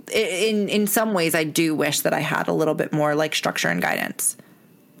 in some ways I do wish that I had a little bit more structure and guidance.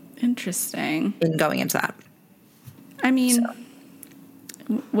 Interesting. In going into that. I mean,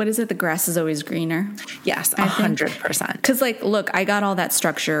 what is it? The grass is always greener. Yes, 100%. Because, look, I got all that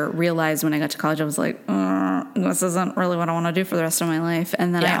structure, realized when I got to college, I was like, this isn't really what I want to do for the rest of my life.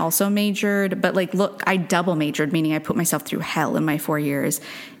 And then I also majored. But, look, I double majored, meaning I put myself through hell in my 4 years.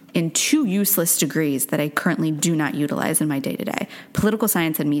 in 2 useless degrees that I currently do not utilize in my day-to-day: political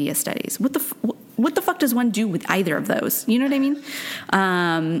science and media studies. What the fuck does one do with either of those? You know what I mean?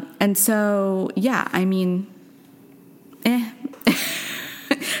 And so, yeah, I mean,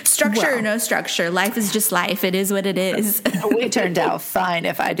 structure or no structure, life is just life. It is what it is. We turned out fine,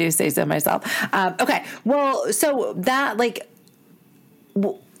 if I do say so myself. Okay, well, so that, like,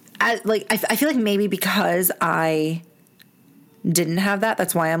 I feel like maybe because I didn't have that,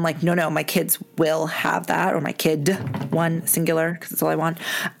 that's why I'm like, no, my kids will have that, or my kid, one singular, because that's all I want,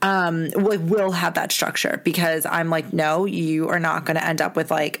 will have that structure, because I'm like, no, you are not going to end up with,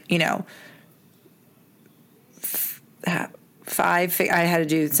 like, you know, I had to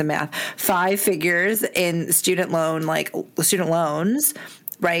do some math, 5 figures in student loans,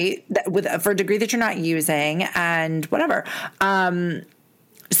 right? For a degree that you're not using and whatever.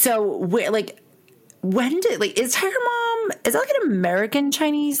 So when did, like, is Tiger Mom, is that like an American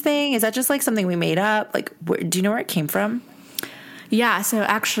Chinese thing? Is that just like something we made up? Like, do you know where it came from? Yeah, so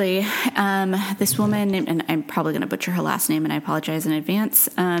actually, this woman, and I'm probably going to butcher her last name, and I apologize in advance,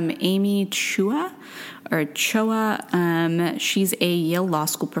 Amy Choa, she's a Yale Law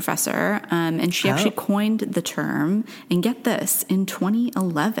School professor, and she actually coined the term, and get this, in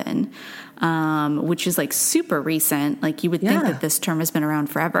 2011, which is like super recent. Like, you would think that this term has been around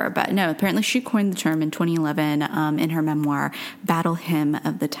forever, but no, apparently she coined the term in 2011 in her memoir, Battle Hymn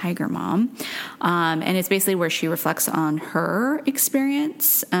of the Tiger Mom. And it's basically where she reflects on her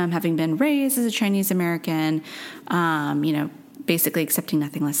experience, having been raised as a Chinese American, basically accepting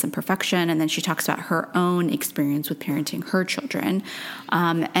nothing less than perfection. And then she talks about her own experience with parenting her children.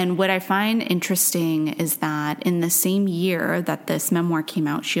 And what I find interesting is that in the same year that this memoir came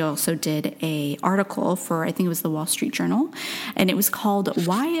out, she also did a article for, I think it was the Wall Street Journal, and it was called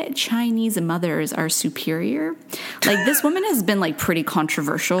Why Chinese Mothers Are Superior. Like, this woman has been like pretty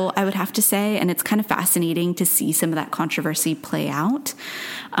controversial, I would have to say, and it's kind of fascinating to see some of that controversy play out.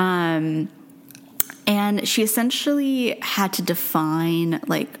 And she essentially had to define,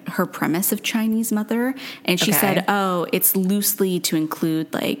 like, her premise of Chinese mother. And she said, it's loosely to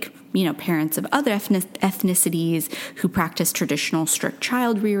include, like, you know, parents of other ethnicities who practice traditional strict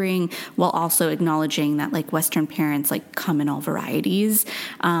child rearing, while also acknowledging that, like, Western parents, like, come in all varieties,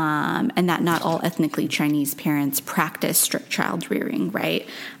 and that not all ethnically Chinese parents practice strict child rearing, right?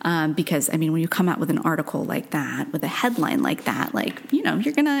 Because, I mean, when you come out with an article like that, with a headline like that, like, you know,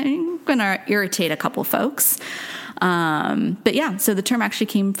 you're gonna irritate a couple folks. But yeah, so the term actually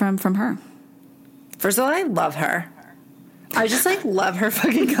came from her. First of all, I love her. I just, like, love her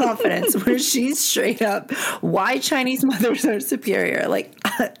fucking confidence, where she's straight up, why Chinese mothers are superior. Like,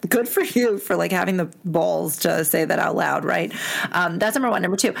 good for you for, like, having the balls to say that out loud, right? That's number one.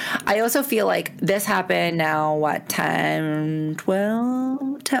 Number two, I also feel like this happened now, 10,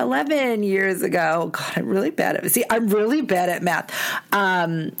 12 to 11 years ago. God, I'm really bad at math.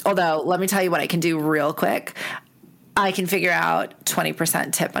 Although, let me tell you what I can do real quick. I can figure out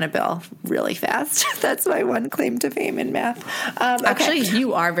 20% tip on a bill really fast. That's my one claim to fame in math. Actually,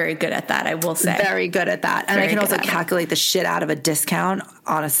 you are very good at that, I will say. Very good at that. And I can also calculate the shit out of a discount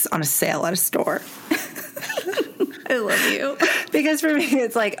on a sale at a store. I love you. Because for me,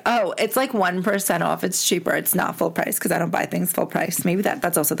 it's like, it's like 1% off. It's cheaper. It's not full price, because I don't buy things full price. Maybe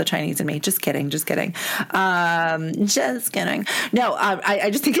that's also the Chinese in me. Just kidding. Just kidding. No, I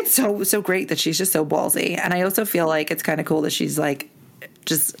just think it's so great that she's just so ballsy. And I also feel like it's kind of cool that she's, like,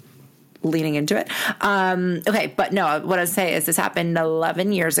 just leaning into it. Okay, but no, what I would say is this happened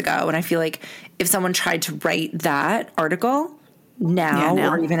 11 years ago. And I feel like if someone tried to write that article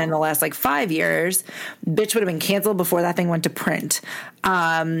now, or even in the last, like, 5 years, bitch would have been canceled before that thing went to print.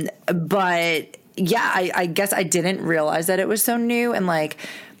 But yeah, I guess I didn't realize that it was so new. And, like,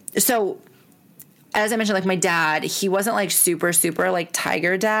 so as I mentioned, like, my dad, he wasn't, like, super, super, like,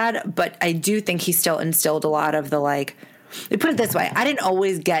 tiger dad, but I do think he still instilled a lot of the, like, let me put it this way. I didn't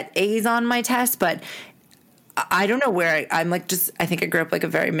always get A's on my test, but I don't know where I'm like, I think I grew up like a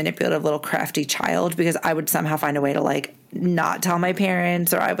very manipulative little crafty child, because I would somehow find a way to, like, not tell my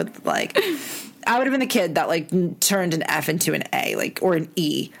parents, or I would have been the kid that, like, turned an F into an A, like, or an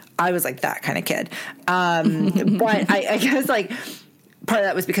E. I was like that kind of kid. But I guess, like, part of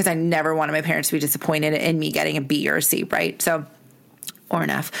that was because I never wanted my parents to be disappointed in me getting a B or a C, right? So, or an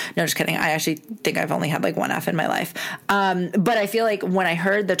F. No, just kidding. I actually think I've only had, like, one F in my life. But I feel like when I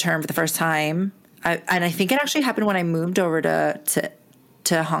heard the term for the first time, and I think it actually happened when I moved over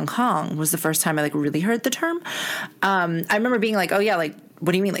to Hong Kong, was the first time I, like, really heard the term. I remember being like, oh yeah, like,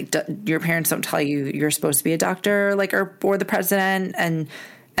 what do you mean? Like, your parents don't tell you you're supposed to be a doctor, like, or the president? And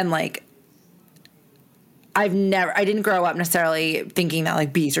like, I didn't grow up necessarily thinking that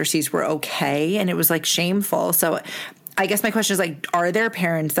like B's or C's were okay, and it was like shameful. So I guess my question is like, are there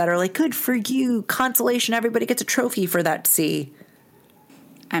parents that are like, good for you, consolation, everybody gets a trophy for that C?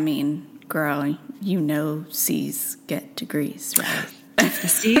 I mean, girl, you know C's get degrees, right?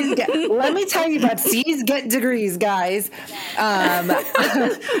 Let me tell you about C's get degrees, guys.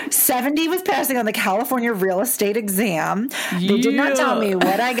 70 was passing on the California real estate exam. They did not tell me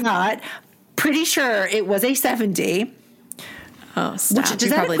what I got. Pretty sure it was a 70. Oh, stop. Does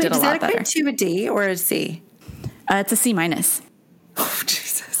that equate to a D or a C? It's a C minus. Oh,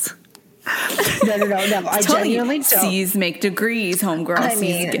 Jesus. No. I genuinely don't. C's make degrees, homegirl.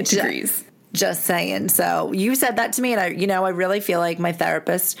 C's get degrees. Just saying. So you said that to me, and I really feel like my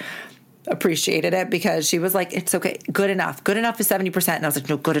therapist appreciated it because she was like, it's okay. Good enough. Good enough is 70%. And I was like,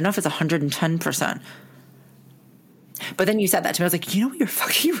 no, good enough is 110%. But then you said that to me. I was like, you know what? You're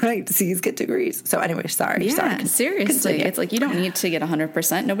fucking right. C's get degrees. So anyway, sorry. Yeah, seriously. It's like you don't need to get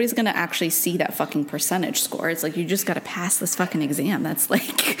 100%. Nobody's going to actually see that fucking percentage score. It's like you just got to pass this fucking exam. That's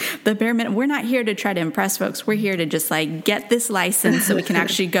like the bare minimum. We're not here to try to impress folks. We're here to just like get this license so we can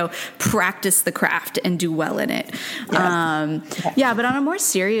actually go practice the craft and do well in it. Yeah, but on a more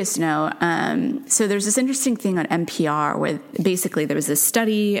serious note, so there's this interesting thing on NPR where basically there was this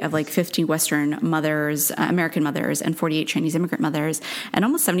study of like 50 Western mothers, American mothers, and 48 Chinese immigrant mothers, and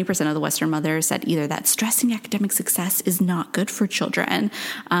almost 70% of the Western mothers said either that stressing academic success is not good for children,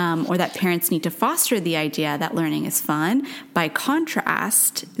 or that parents need to foster the idea that learning is fun. By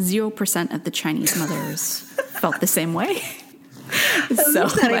contrast, 0% of the Chinese mothers felt the same way. So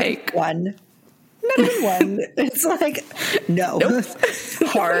like one. Not even one. It's like, no. Nope.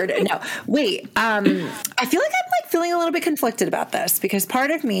 Hard. No. Wait. I feel like I'm like feeling a little bit conflicted about this because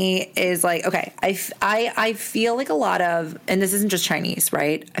part of me is like, okay, I feel like a lot of, and this isn't just Chinese,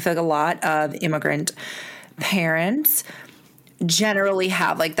 right? I feel like a lot of immigrant parents generally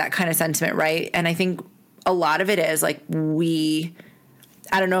have like that kind of sentiment, right? And I think a lot of it is like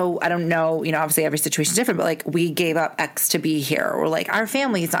I don't know, obviously every situation is different, but like we gave up X to be here, or like our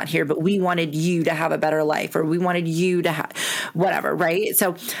family is not here, but we wanted you to have a better life, or we wanted you to have whatever, right?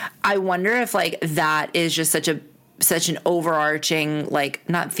 So I wonder if like that is just such an overarching, like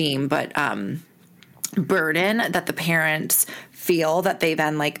not theme, but burden that the parents feel that they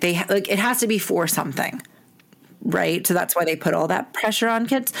then like it has to be for something. Right. So that's why they put all that pressure on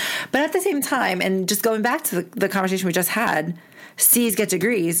kids. But at the same time, and just going back to the conversation we just had, C's get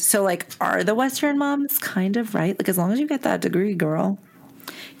degrees. So like, are the Western moms kind of right? Like, as long as you get that degree, girl.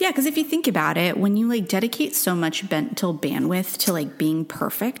 Yeah, because if you think about it, when you like dedicate so much mental bandwidth to like being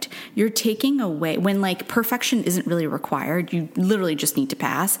perfect, you're taking away when like perfection isn't really required. You literally just need to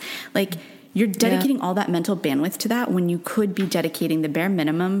pass. Like you're dedicating all that mental bandwidth to that when you could be dedicating the bare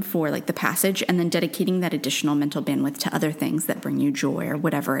minimum for like the passage and then dedicating that additional mental bandwidth to other things that bring you joy or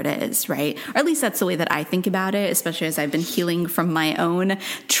whatever it is, right? Or at least that's the way that I think about it, especially as I've been healing from my own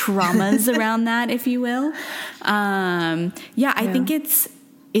traumas around that, if you will. I think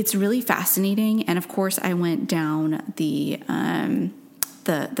it's really fascinating. And of course I went down the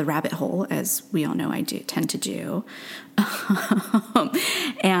rabbit hole, as we all know I tend to do.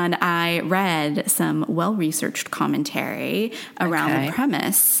 And I read some well-researched commentary around the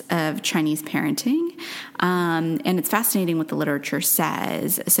premise of Chinese parenting. And it's fascinating what the literature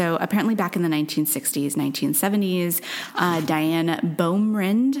says. So apparently back in the 1960s, 1970s, Diane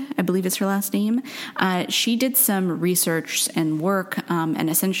Baumrind, I believe is her last name, she did some research and work and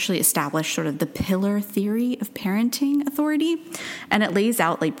essentially established sort of the pillar theory of parenting authority. And it lays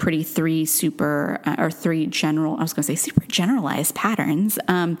out like three super generalized patterns,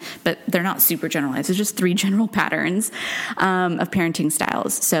 but they're not super generalized. It's just three general patterns of parenting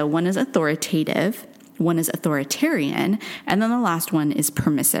styles. So one is authoritative, one is authoritarian, and then the last one is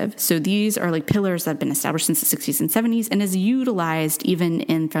permissive. So these are like pillars that have been established since the 60s and 70s and is utilized even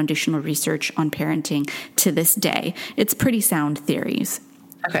in foundational research on parenting to this day. It's pretty sound theories.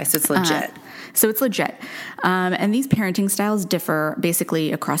 Okay, so it's legit. And these parenting styles differ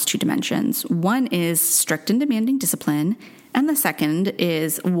basically across two dimensions. One is strict and demanding discipline, and the second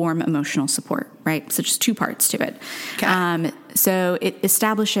is warm emotional support, right? So just two parts to it. Okay. So it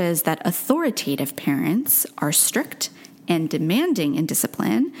establishes that authoritative parents are strict and demanding in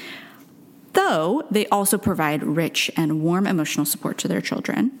discipline, though they also provide rich and warm emotional support to their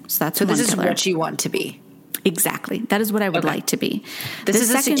children. So that's this is what you want to be. Exactly. That is what I would like to be. This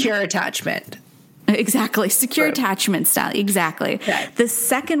is a secure attachment. Exactly. Secure attachment style. Exactly. Okay. The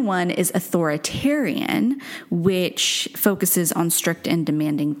second one is authoritarian, which focuses on strict and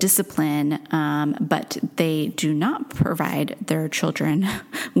demanding discipline, but they do not provide their children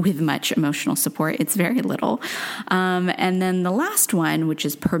with much emotional support. It's very little. And then the last one, which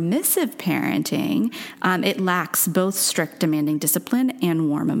is permissive parenting, it lacks both strict demanding discipline and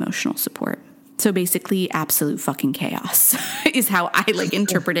warm emotional support. So basically, absolute fucking chaos is how I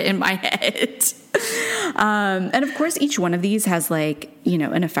interpret it in my head. And of course, each one of these has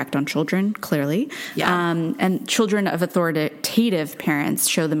an effect on children, clearly. Yeah. And children of authoritative parents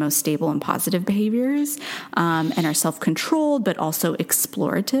show the most stable and positive behaviors, and are self-controlled, but also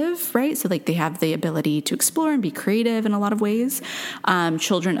explorative, right? So they have the ability to explore and be creative in a lot of ways.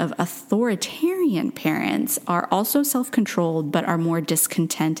 Children of authoritarian parents are also self-controlled, but are more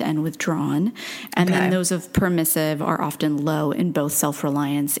discontent and withdrawn. And then those of permissive are often low in both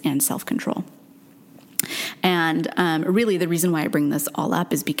self-reliance and self-control. And really, the reason why I bring this all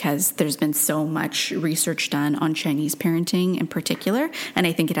up is because there's been so much research done on Chinese parenting in particular, and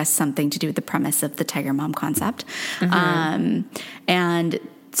I think it has something to do with the premise of the Tiger Mom concept. And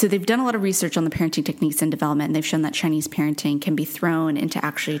so they've done a lot of research on the parenting techniques and development, and they've shown that Chinese parenting can be thrown into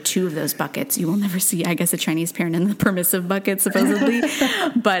actually two of those buckets. You will never see, I guess, a Chinese parent in the permissive bucket, supposedly.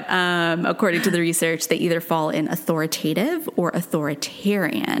 But according to the research, they either fall in authoritative or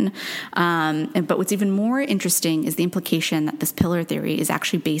authoritarian. But what's even more interesting is the implication that this pillar theory is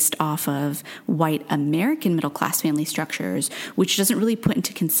actually based off of white American middle-class family structures, which doesn't really put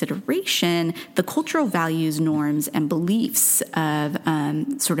into consideration the cultural values, norms, and beliefs of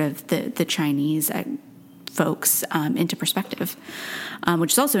sort of the Chinese folks into perspective,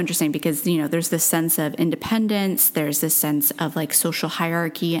 which is also interesting because, there's this sense of independence, there's this sense of social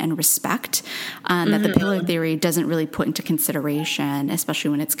hierarchy and respect that the pillar theory doesn't really put into consideration, especially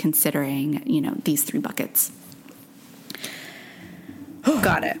when it's considering, these three buckets.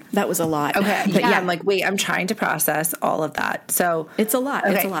 Got it. That was a lot. Okay. But yeah, I'm wait, I'm trying to process all of that. So it's a lot.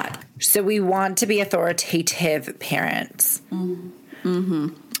 Okay. It's a lot. So we want to be authoritative parents. Mm-hmm.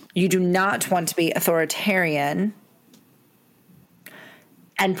 You do not want to be authoritarian,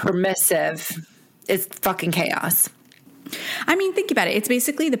 and permissive is fucking chaos. I mean, think about it. It's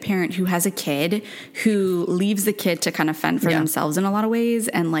basically the parent who has a kid who leaves the kid to kind of fend for themselves in a lot of ways,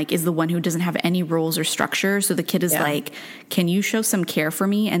 and is the one who doesn't have any rules or structure. So the kid is can you show some care for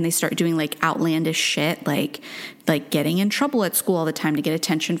me? And they start doing outlandish shit, like getting in trouble at school all the time to get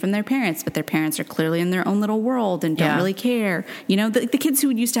attention from their parents, but their parents are clearly in their own little world and don't really care. The kids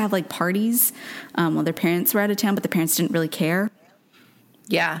who used to have parties while their parents were out of town, but the parents didn't really care.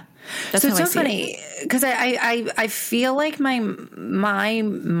 Yeah. That's so it's so funny because I feel like my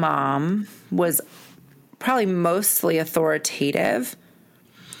mom was probably mostly authoritative,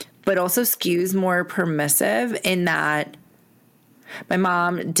 but also skews more permissive in that my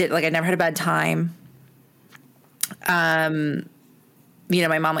mom did I never had a bad time.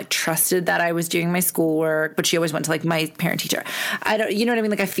 My mom trusted that I was doing my schoolwork, but she always went to my parent teacher. I don't, you know what I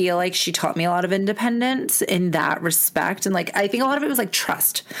mean? I feel like she taught me a lot of independence in that respect. And I think a lot of it was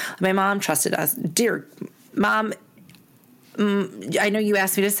trust. My mom trusted us. Dear Mom, I know you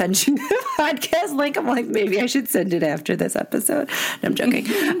asked me to send you the podcast link. I'm maybe I should send it after this episode. No, I'm joking.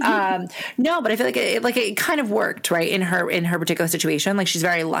 No, but I feel like it kind of worked, right? In her particular situation. She's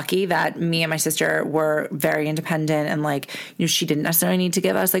very lucky that me and my sister were very independent, and she didn't necessarily need to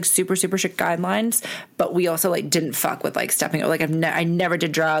give us super, super strict guidelines, but we also didn't fuck with stepping up. I never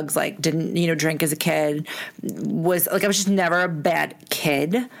did drugs, didn't, drink as a kid, was I was just never a bad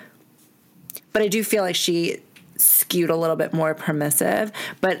kid. But I do feel like she skewed a little bit more permissive,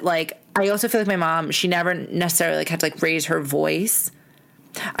 but I also feel like my mom, she never necessarily had to raise her voice.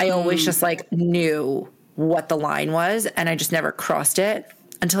 I always just knew what the line was, and I just never crossed it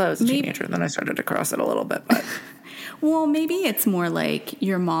until I was a teenager. Then I started to cross it a little bit, but well, maybe it's more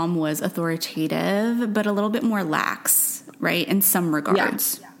your mom was authoritative but a little bit more lax, right, in some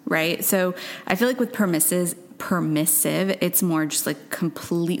regards. Right? So I feel with permissive, it's more just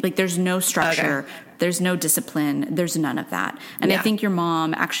complete, there's no structure, there's no discipline, there's none of that. And I think your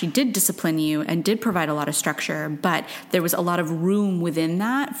mom actually did discipline you and did provide a lot of structure, but there was a lot of room within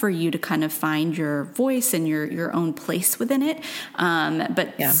that for you to kind of find your voice and your own place within it.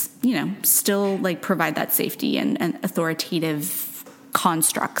 But still provide that safety and authoritative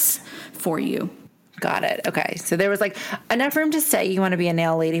constructs for you. Got it. Okay. So there was enough room to say you want to be a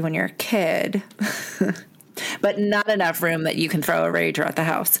nail lady when you're a kid, but not enough room that you can throw a rager at the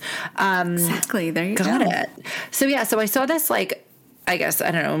house. Exactly. There you go. Got it. So so I saw this I guess,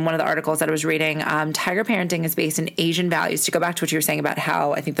 I don't know, in one of the articles that I was reading, tiger parenting is based in Asian values. To go back to what you were saying about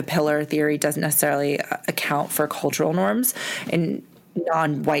how I think the pillar theory doesn't necessarily account for cultural norms in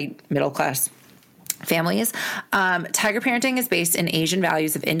non-white middle-class families. Tiger parenting is based in Asian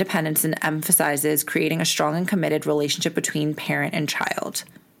values of independence and emphasizes creating a strong and committed relationship between parent and child.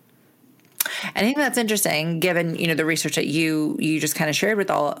 I think that's interesting, given, you know, the research that you just kind of shared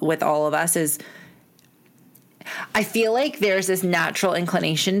with all of us. Is I feel like there's this natural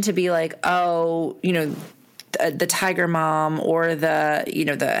inclination to be like, oh, you know, the tiger mom or the, you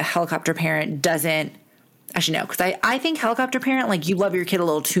know, the helicopter parent doesn't. Actually, no, because I think helicopter parent, like, you love your kid a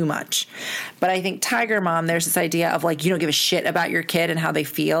little too much. But I think tiger mom, there's this idea of, like, you don't give a shit about your kid and how they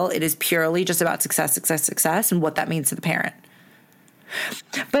feel. It is purely just about success, success, success, and what that means to the parent.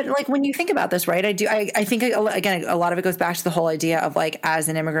 But, like, when you think about this, right, I think, again, a lot of it goes back to the whole idea of, like, as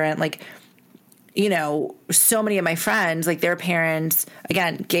an immigrant, like, you know, so many of my friends, like, their parents,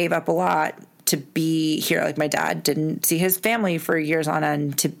 again, gave up a lot to be here. Like, my dad didn't see his family for years on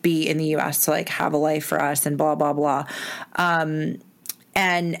end to be in the U.S. to, like, have a life for us and blah, blah, blah. And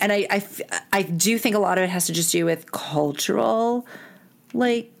I do think a lot of it has to just do with cultural,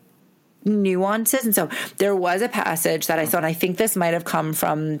 like, nuances. And so there was a passage that I saw, and I think this might have come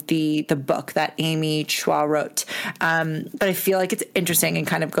from the book that Amy Chua wrote. But I feel like it's interesting and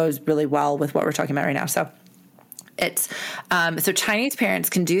kind of goes really well with what we're talking about right now. So it's so Chinese parents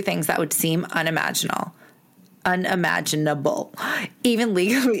can do things that would seem unimaginable, even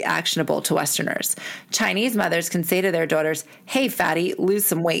legally actionable to Westerners. Chinese mothers can say to their daughters, "Hey, fatty, lose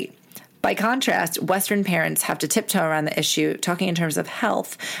some weight." By contrast, Western parents have to tiptoe around the issue, talking in terms of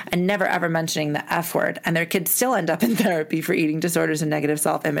health and never ever mentioning the F word, and their kids still end up in therapy for eating disorders and negative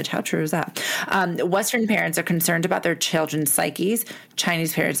self-image. How true is that? Western parents are concerned about their children's psyches.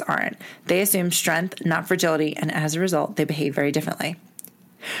 Chinese parents aren't. They assume strength, not fragility, and as a result, they behave very differently.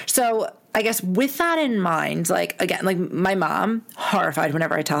 So I guess with that in mind, like, again, like, my mom, horrified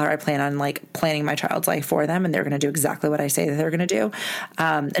whenever I tell her I plan on, like, planning my child's life for them and they're going to do exactly what I say that they're going to do.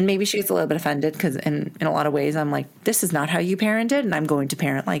 And maybe she gets a little bit offended because in a lot of ways I'm like, this is not how you parented and I'm going to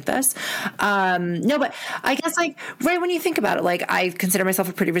parent like this. No, but I guess, like, right when you think about it, like, I consider myself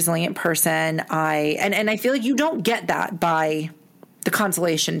a pretty resilient person. And I feel like you don't get that by the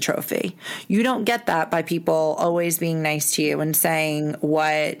consolation trophy. You don't get that by people always being nice to you and saying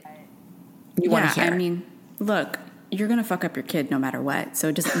what you want to hear. I mean, look, you're going to fuck up your kid no matter what. So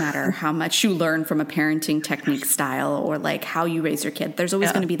it doesn't matter how much you learn from a parenting technique style or, like, how you raise your kid. There's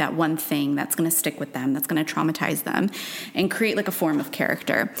always going to be that one thing that's going to stick with them, that's going to traumatize them and create, like, a form of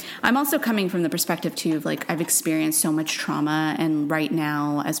character. I'm also coming from the perspective, too, of, like, I've experienced so much trauma. And right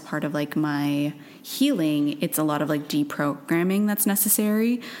now, as part of, like, my healing, it's a lot of, like, deprogramming that's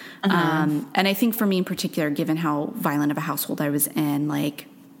necessary. And I think for me in particular, given how violent of a household I was in, like,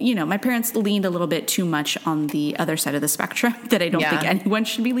 you know, my parents leaned a little bit too much on the other side of the spectrum that I don't think anyone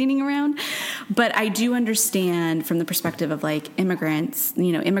should be leaning around. But I do understand from the perspective of, like, immigrants,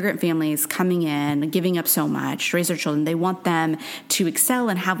 you know, immigrant families coming in, giving up so much to raise their children. They want them to excel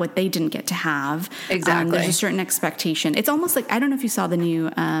and have what they didn't get to have. Exactly. There's a certain expectation. It's almost like, I don't know if you saw the new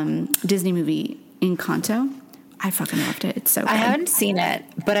Disney movie Encanto. I fucking loved it. It's so good. I haven't seen it,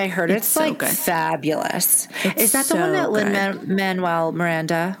 but I heard it's so, like, good. Fabulous. Is that the one that Lin-Manuel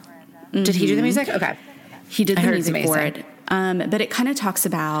Miranda? Mm-hmm. Did he do the music? Okay. He did the music for it. But it kind of talks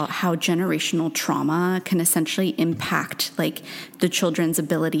about how generational trauma can essentially impact, like, the children's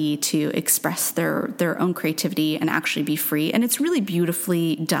ability to express their own creativity and actually be free. And it's really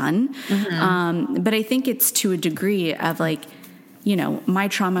beautifully done. Mm-hmm. But I think it's to a degree of, like, you know, my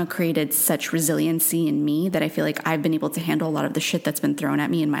trauma created such resiliency in me that I feel like I've been able to handle a lot of the shit that's been thrown at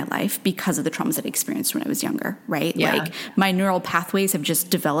me in my life because of the traumas that I experienced when I was younger, right? Yeah. Like, my neural pathways have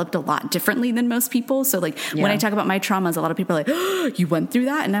just developed a lot differently than most people. So, like, when I talk about my traumas, a lot of people are like, oh, you went through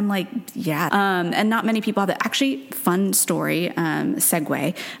that? And I'm like, yeah. And not many people have that. Actually, fun story,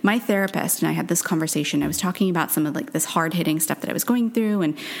 segue. My therapist and I had this conversation. I was talking about some of, like, this hard-hitting stuff that I was going through.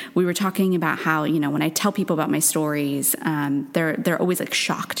 And we were talking about how, you know, when I tell people about my stories, they're always, like,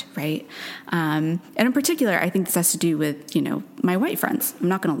 shocked, right? And in particular, I think this has to do with, you know, my white friends. I'm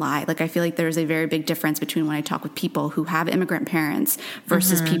not going to lie. Like, I feel like there's a very big difference between when I talk with people who have immigrant parents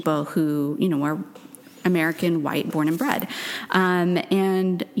versus people who, you know, are American, white, born and bred.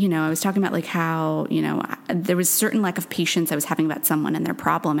 And, you know, I was talking about, like, how, you know, there was certain lack of patience I was having about someone and their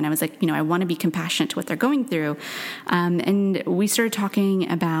problem. And I was like, you know, I want to be compassionate to what they're going through. And we started talking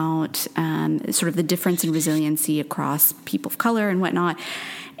about sort of the difference in resiliency across people of color and whatnot.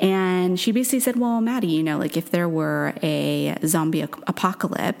 And she basically said, well, Maddie, you know, like, if there were a zombie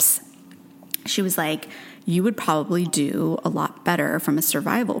apocalypse, she was like, you would probably do a lot lot better from a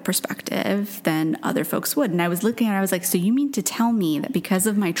survival perspective than other folks would. And I was looking at it, I was like, so you mean to tell me that because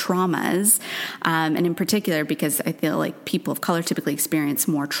of my traumas, and in particular because I feel like people of color typically experience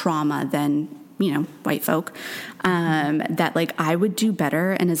more trauma than, you know, white folk, that like I would do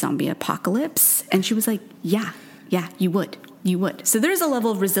better in a zombie apocalypse? And she was like, yeah, you would. You would. So there's a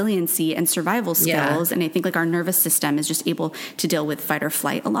level of resiliency and survival skills. And I think like our nervous system is just able to deal with fight or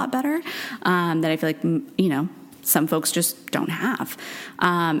flight a lot better, that I feel like, you know, some folks just don't have.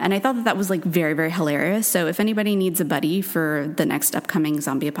 And I thought that was like very, very hilarious. So if anybody needs a buddy for the next upcoming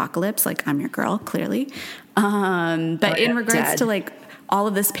zombie apocalypse, like I'm your girl, clearly. But in regards to like all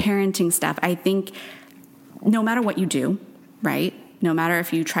of this parenting stuff, I think no matter what you do, right? No matter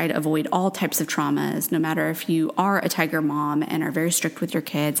if you try to avoid all types of traumas, no matter if you are a tiger mom and are very strict with your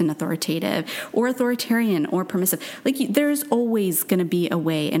kids and authoritative or authoritarian or permissive, like there's always going to be a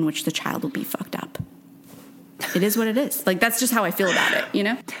way in which the child will be fucked up. It is what it is. Like, that's just how I feel about it, you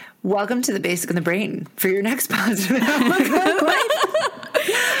know? Welcome to the Basic in the Brain for your next positive outlook.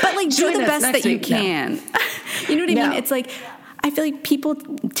 But like, do the best that you can. No. You know what I mean? It's like, I feel like people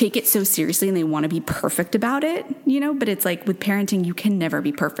take it so seriously and they want to be perfect about it, you know, but it's like with parenting, you can never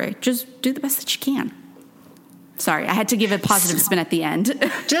be perfect. Just do the best that you can. Sorry, I had to give a positive spin at the end.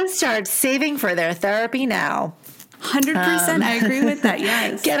 Just start saving for their therapy now. 100%. I agree with that.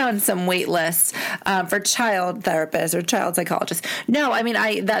 Yes. Get on some wait lists for child therapists or child psychologists. No, I mean,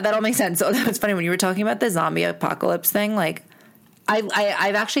 that all makes sense. So that was funny when you were talking about the zombie apocalypse thing. Like,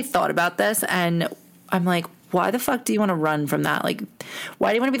 I've actually thought about this and I'm like, why the fuck do you want to run from that? Like, why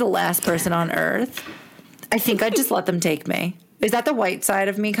do you want to be the last person on earth? I think I'd just let them take me. Is that the white side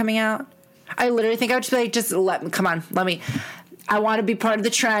of me coming out? I literally think I would just be like, just let me, come on, let me. I want to be part of the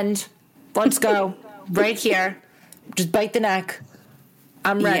trend. Let's go. Right here. Just bite the neck.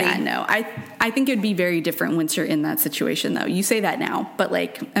 I'm ready. Yeah, no. I think it'd be very different once you're in that situation, though. You say that now, but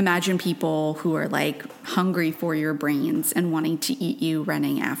like imagine people who are like hungry for your brains and wanting to eat you,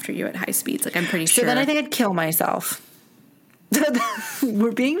 running after you at high speeds. Like I'm pretty sure. So then I think I'd kill myself.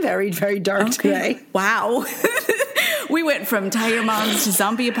 We're being very, very dark today. Wow. We went from tiger moms to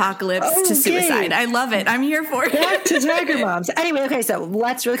zombie apocalypse to suicide. I love it. I'm here for it. Back to tiger moms. Anyway, okay, so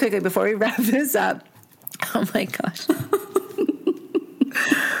let's really quickly, before we wrap this up. Oh my gosh.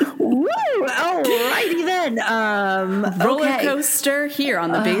 Woo! Alrighty then. Roller coaster here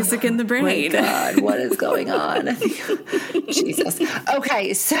on the Basic in the Brain. My God, what is going on? Jesus.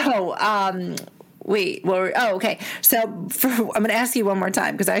 Okay, so wait. Okay. So I'm going to ask you one more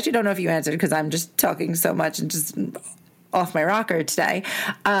time because I actually don't know if you answered because I'm just talking so much and just off my rocker today.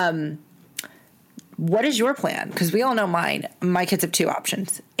 What is your plan? Because we all know mine. My kids have two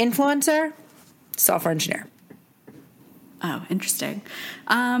options: influencer, software engineer. Oh, interesting.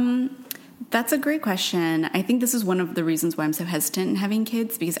 That's a great question. I think this is one of the reasons why I'm so hesitant in having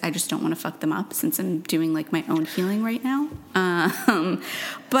kids because I just don't want to fuck them up since I'm doing like my own healing right now.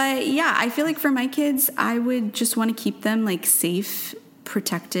 But yeah, I feel like for my kids, I would just want to keep them like safe,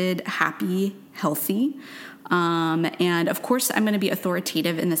 protected, happy, healthy. And of course I'm going to be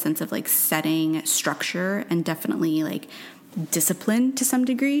authoritative in the sense of like setting structure and definitely like discipline to some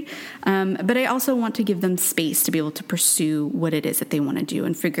degree. But I also want to give them space to be able to pursue what it is that they want to do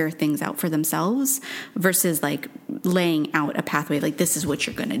and figure things out for themselves versus like laying out a pathway like this is what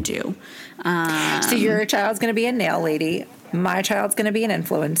you're going to do. So your child's going to be a nail lady. My child's going to be an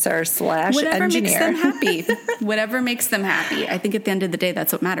influencer / whatever engineer. Makes them happy. Whatever makes them happy. I think at the end of the day,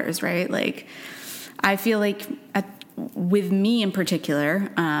 that's what matters, right? Like, I feel like with me in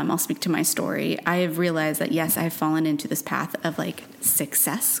particular, I'll speak to my story. I have realized that, yes, I've fallen into this path of like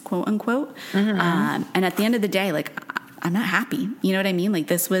success, quote unquote. Mm-hmm. And at the end of the day, like, I'm not happy. You know what I mean? Like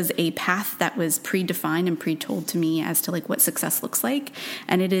this was a path that was predefined and pre-told to me as to like what success looks like.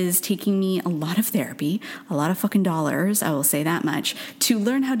 And it is taking me a lot of therapy, a lot of fucking dollars, I will say that much, to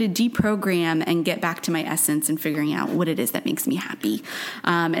learn how to deprogram and get back to my essence and figuring out what it is that makes me happy.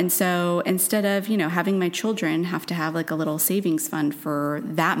 And so instead of, you know, having my children have to have like a little savings fund for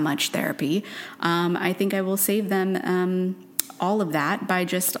that much therapy, I think I will save them, all of that by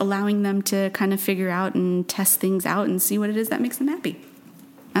just allowing them to kind of figure out and test things out and see what it is that makes them happy.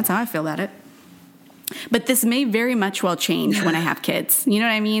 That's how I feel about it. But this may very much well change when I have kids. You know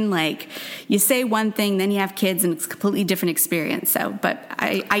what I mean? Like you say one thing, then you have kids and it's a completely different experience. So, but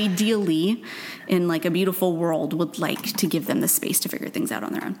I ideally in like a beautiful world would like to give them the space to figure things out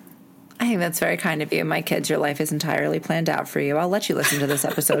on their own. I think that's very kind of you. My kids, your life is entirely planned out for you. I'll let you listen to this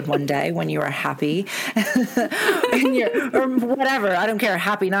episode one day when you are happy or whatever. I don't care.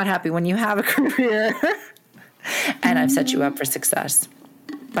 Happy, not happy, when you have a career. And I've set you up for success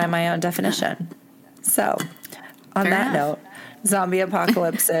by my own definition. So on that note, zombie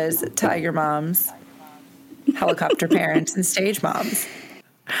apocalypses, tiger moms, helicopter parents, and stage moms.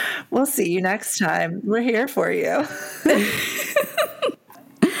 We'll see you next time. We're here for you.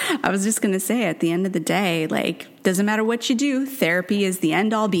 I was just going to say, at the end of the day, like, doesn't matter what you do, therapy is the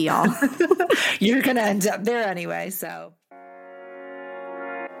end all be all. You're going to end up there anyway, so.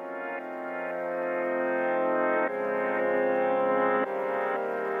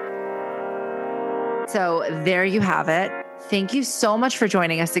 So there you have it. Thank you so much for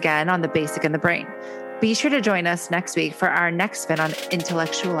joining us again on The Basic in the Brain. Be sure to join us next week for our next spin on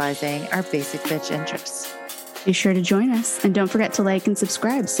intellectualizing our basic bitch interests. Be sure to join us, and don't forget to like and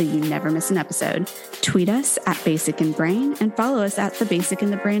subscribe so you never miss an episode. Tweet us at Basic in Brain and follow us at The Basic in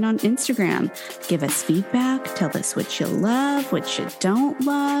the Brain on Instagram. Give us feedback. Tell us what you love, what you don't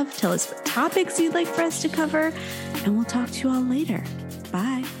love. Tell us what topics you'd like for us to cover, and we'll talk to you all later.